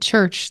it's the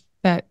church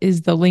that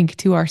is the link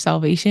to our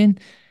salvation,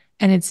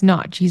 and it's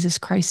not Jesus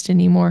Christ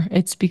anymore.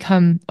 It's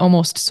become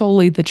almost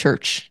solely the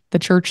church, the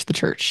church, the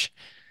church.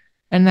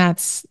 And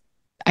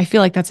I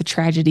feel like that's a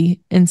tragedy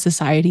in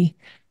society.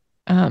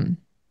 Um,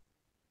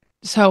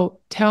 so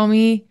tell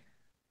me,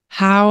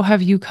 how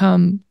have you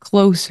come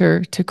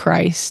closer to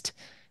Christ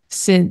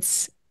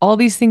since all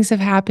these things have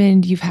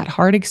happened? You've had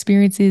hard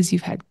experiences,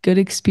 you've had good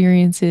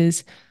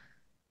experiences.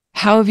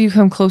 How have you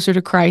come closer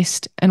to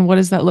Christ, and what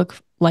does that look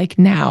like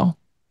now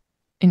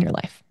in your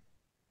life?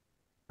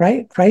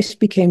 Right? Christ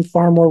became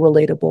far more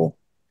relatable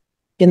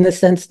in the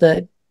sense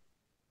that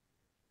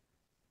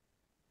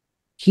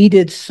he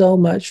did so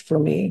much for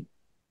me.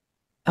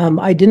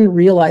 I didn't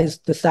realize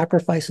the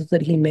sacrifices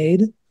that he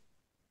made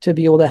to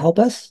be able to help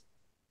us.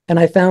 And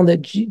I found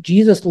that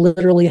Jesus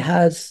literally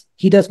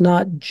he does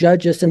not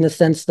judge us in the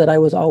sense that I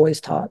was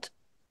always taught.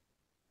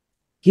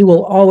 He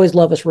will always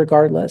love us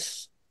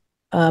regardless.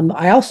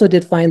 I also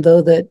did find,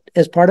 though, that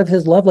as part of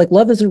his love, like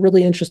love is a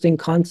really interesting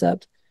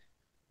concept.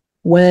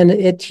 When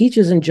it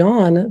teaches in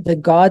John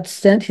that God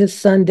sent his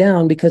son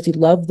down because he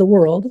loved the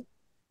world,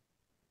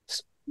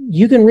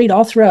 you can read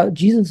all throughout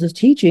Jesus's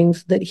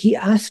teachings that he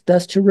asked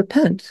us to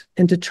repent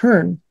and to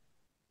turn.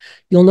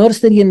 You'll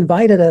notice that he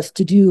invited us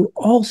to do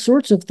all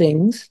sorts of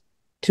things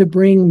to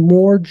bring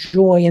more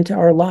joy into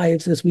our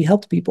lives as we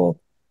helped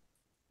people.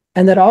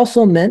 And that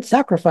also meant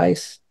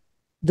sacrifice.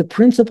 The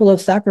principle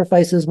of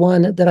sacrifice is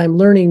one that I'm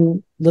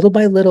learning little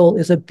by little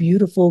is a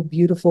beautiful,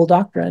 beautiful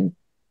doctrine.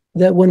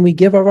 That when we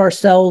give of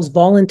ourselves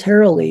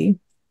voluntarily,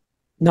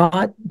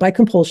 not by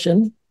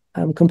compulsion,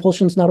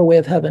 compulsion is not a way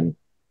of heaven,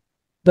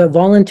 but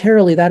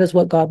voluntarily, that is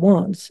what God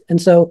wants.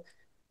 And so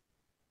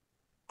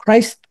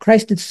Christ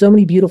did so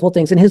many beautiful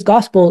things. And his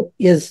gospel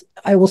is,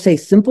 I will say,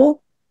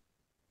 simple,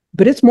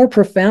 but it's more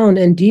profound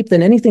and deep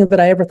than anything that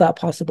I ever thought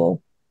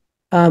possible.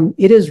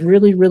 It is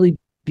really, really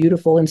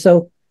beautiful. And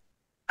so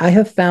I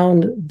have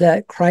found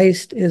that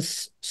Christ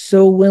is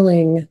so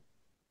willing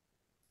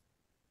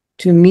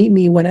to meet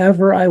me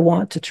whenever I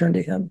want to turn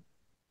to him,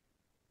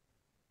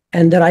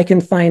 and that I can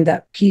find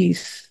that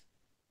peace.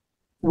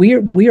 We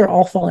are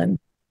all fallen.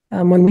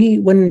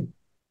 When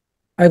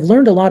I've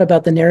learned a lot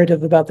about the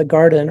narrative about the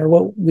garden, or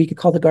what we could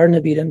call the Garden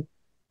of Eden,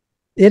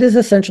 it is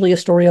essentially a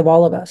story of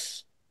all of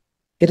us.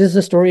 It is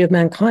a story of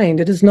mankind.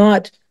 It is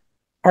not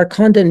our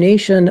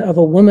condemnation of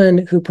a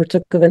woman who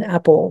partook of an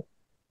apple.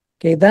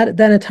 Okay, that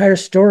entire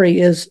story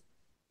is,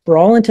 for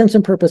all intents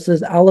and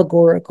purposes,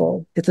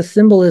 allegorical. It's a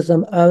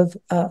symbolism of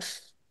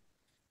us.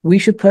 We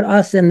should put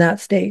us in that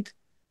state.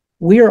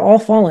 We are all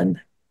fallen,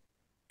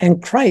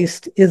 and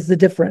Christ is the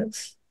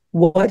difference.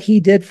 What he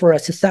did for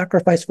us, his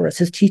sacrifice for us,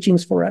 his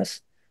teachings for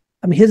us.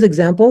 His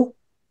example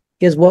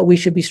is what we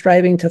should be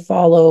striving to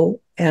follow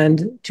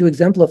and to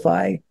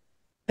exemplify.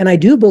 And I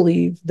do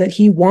believe that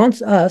he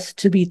wants us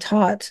to be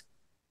taught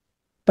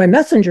by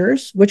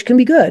messengers, which can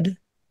be good.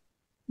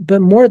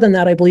 But more than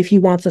that, I believe he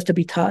wants us to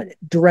be taught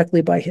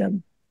directly by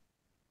him.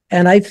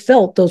 And I've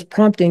felt those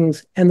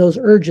promptings and those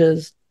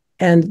urges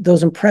and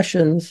those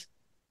impressions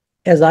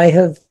as I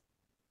have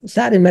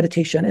sat in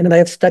meditation and I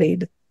have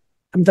studied,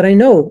 that I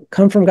know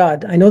come from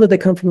God. I know that they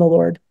come from the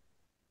Lord.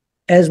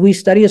 As we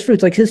study his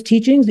fruits, like his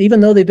teachings,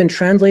 even though they've been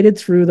translated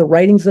through the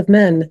writings of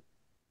men,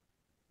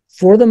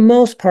 for the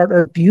most part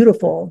are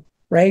beautiful,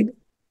 right?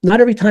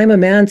 Not every time a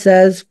man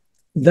says,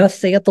 "Thus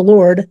saith the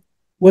Lord,"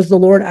 was the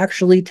Lord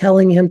actually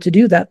telling him to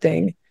do that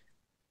thing.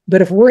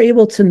 But if we're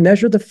able to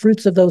measure the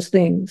fruits of those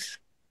things,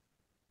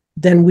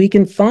 then we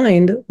can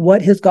find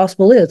what his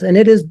gospel is. And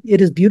it is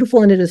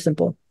beautiful and it is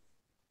simple.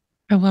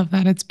 I love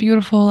that. It's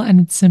beautiful and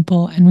it's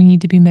simple, and we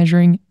need to be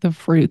measuring the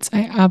fruits.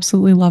 I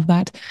absolutely love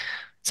that.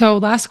 So,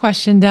 last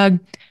question, Doug.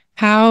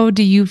 How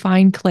do you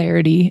find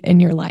clarity in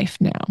your life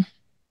now?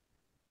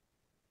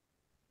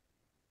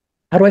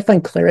 How do I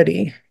find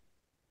clarity?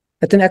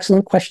 That's an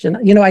excellent question.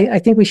 I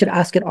think we should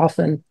ask it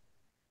often.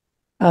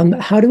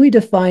 How do we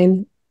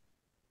define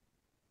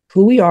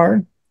who we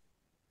are,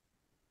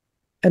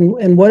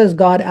 and what is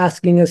God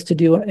asking us to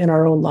do in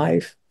our own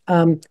life?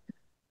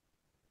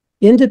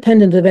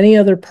 Independent of any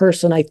other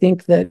person, I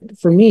think that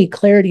for me,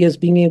 clarity is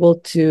being able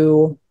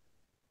to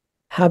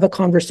have a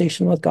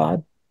conversation with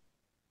God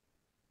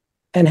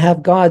and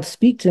have God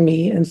speak to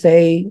me and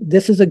say,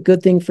 this is a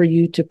good thing for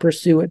you to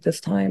pursue at this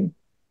time.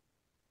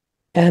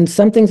 And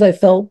some things I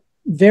felt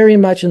very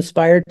much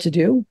inspired to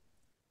do,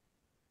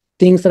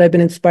 things that I've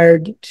been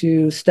inspired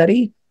to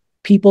study,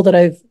 people that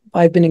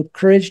I've been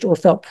encouraged or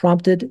felt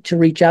prompted to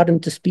reach out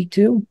and to speak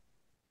to.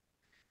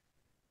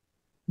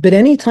 But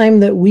anytime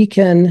that we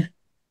can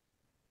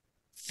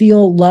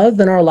feel love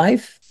in our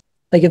life,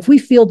 like if we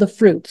feel the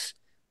fruits,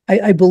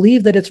 I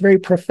believe that it's very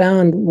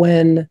profound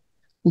when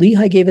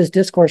Lehi gave his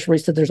discourse where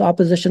he said there's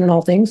opposition in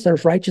all things,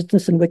 there's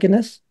righteousness and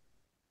wickedness.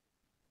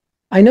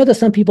 I know that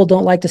some people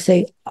don't like to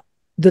say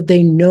that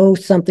they know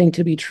something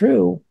to be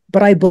true,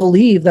 but I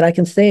believe that I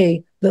can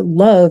say that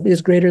love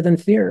is greater than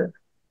fear.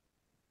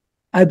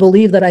 I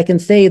believe that I can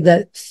say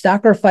that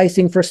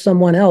sacrificing for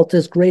someone else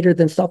is greater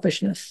than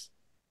selfishness.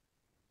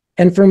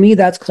 And for me,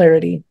 that's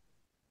clarity,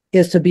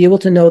 is to be able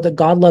to know that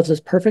God loves us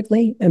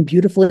perfectly and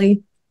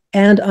beautifully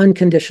and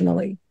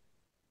unconditionally.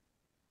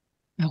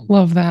 I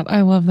love that.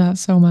 I love that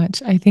so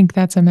much. I think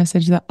that's a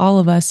message that all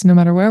of us, no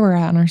matter where we're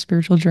at in our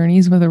spiritual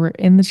journeys, whether we're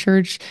in the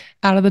church,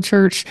 out of the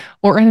church,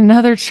 or in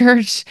another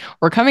church,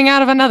 or coming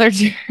out of another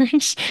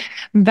church,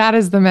 that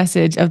is the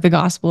message of the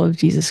gospel of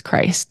Jesus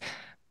Christ.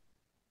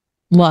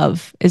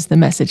 Love is the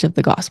message of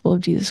the gospel of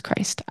Jesus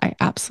Christ. I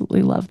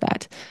absolutely love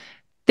that.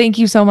 Thank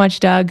you so much,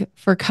 Doug,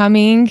 for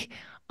coming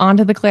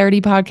onto the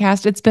Clairity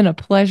Podcast. It's been a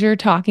pleasure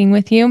talking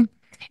with you.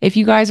 If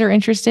you guys are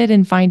interested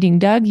in finding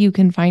Doug, you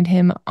can find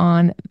him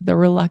on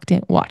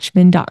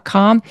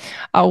thereluctantwatchman.com.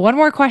 One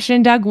more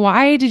question, Doug.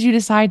 Why did you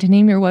decide to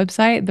name your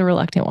website The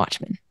Reluctant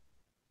Watchman?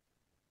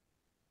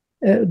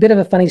 A bit of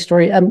a funny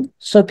story.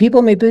 So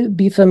people may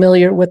be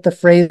familiar with the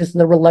phrase,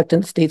 the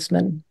reluctant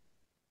statesman.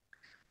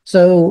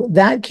 So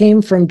that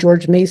came from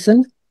George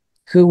Mason,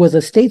 who was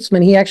a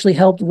statesman. He actually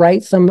helped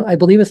write some, I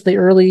believe it's the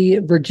early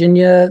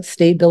Virginia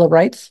State Bill of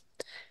Rights.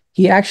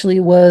 He actually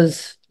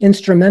was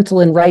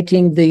instrumental in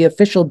writing the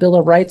official Bill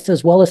of Rights,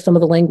 as well as some of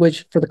the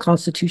language for the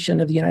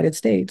Constitution of the United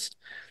States.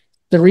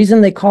 The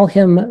reason they call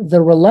him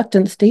the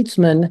reluctant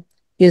statesman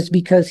is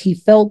because he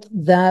felt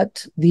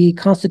that the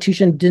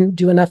Constitution didn't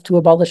do enough to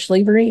abolish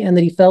slavery, and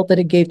that he felt that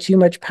it gave too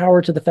much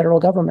power to the federal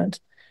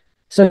government.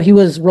 So he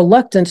was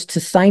reluctant to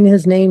sign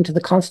his name to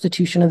the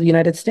Constitution of the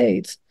United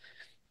States.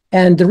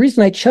 And the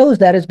reason I chose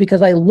that is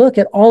because I look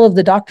at all of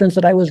the doctrines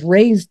that I was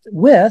raised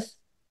with.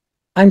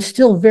 I'm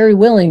still very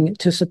willing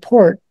to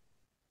support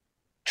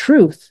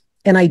truth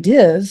and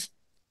ideas,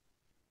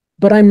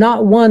 but I'm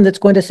not one that's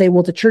going to say,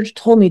 well, the church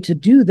told me to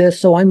do this,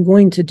 so I'm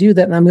going to do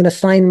that, and I'm going to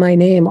sign my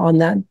name on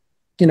that,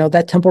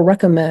 that temple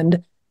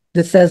recommend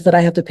that says that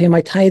I have to pay my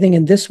tithing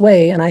in this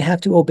way, and I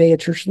have to obey a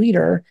church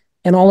leader,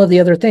 and all of the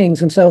other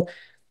things. And so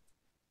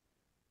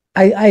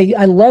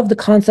I love the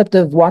concept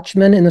of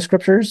watchmen in the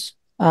scriptures.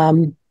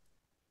 And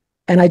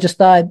I just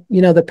thought,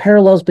 the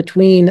parallels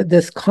between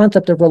this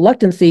concept of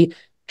reluctancy,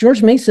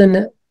 George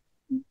Mason,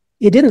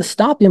 it didn't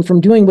stop him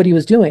from doing what he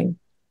was doing.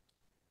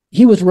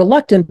 He was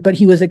reluctant, but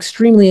he was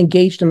extremely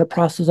engaged in the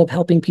process of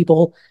helping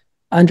people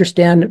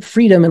understand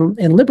freedom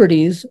and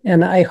liberties.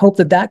 And I hope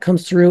that that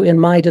comes through in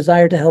my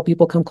desire to help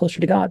people come closer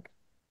to God.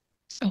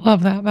 I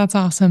love that. That's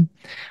awesome.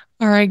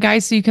 All right,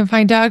 guys. So you can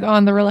find Doug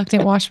on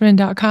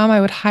thereluctantwatchman.com. I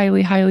would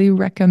highly, highly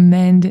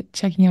recommend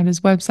checking out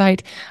his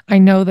website. I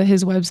know that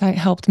his website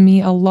helped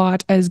me a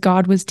lot as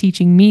God was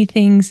teaching me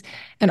things,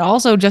 and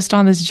also just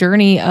on this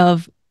journey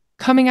of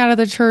coming out of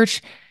the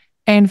church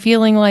and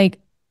feeling like,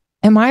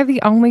 am I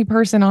the only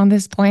person on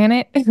this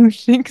planet who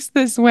thinks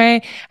this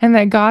way and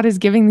that God is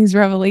giving these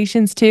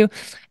revelations to?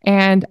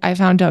 And I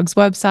found Doug's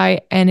website,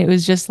 and it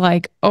was just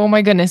like, oh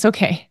my goodness,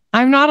 okay,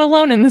 I'm not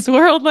alone in this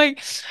world.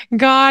 Like,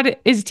 God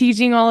is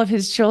teaching all of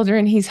his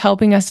children. He's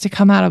helping us to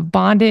come out of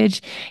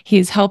bondage. He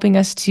is helping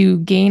us to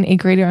gain a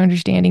greater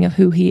understanding of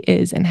who he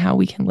is and how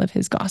we can live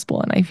his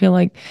gospel. And I feel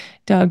like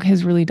Doug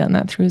has really done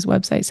that through his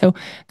website. So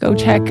go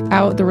check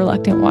out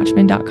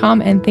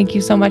thereluctantwatchman.com. And thank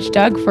you so much,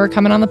 Doug, for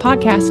coming on the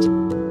podcast.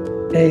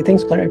 Hey,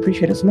 thanks, Claire. I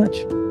appreciate it so much.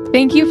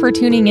 Thank you for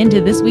tuning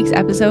into this week's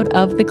episode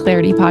of the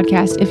Clairity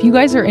Podcast. If you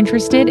guys are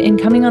interested in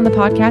coming on the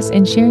podcast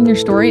and sharing your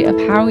story of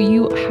how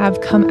you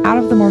have come out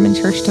of the Mormon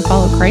church to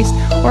follow Christ,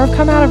 or have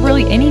come out of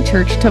really any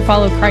church to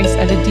follow Christ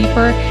at a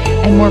deeper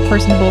and more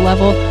personable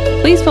level,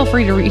 please feel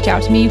free to reach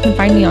out to me. You can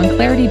find me on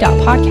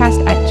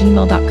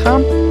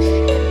clarity.podcast@gmail.com,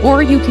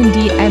 or you can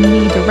DM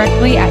me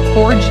directly at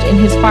Forged in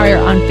His Fire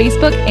on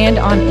Facebook and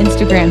on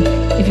Instagram.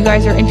 If you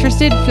guys are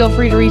interested, feel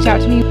free to reach out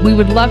to me. We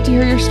would love to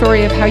hear your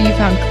story of how you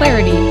found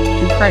clarity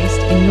through Christ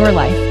in your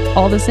life.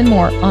 All this and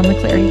more on the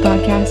Clairity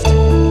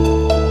Podcast.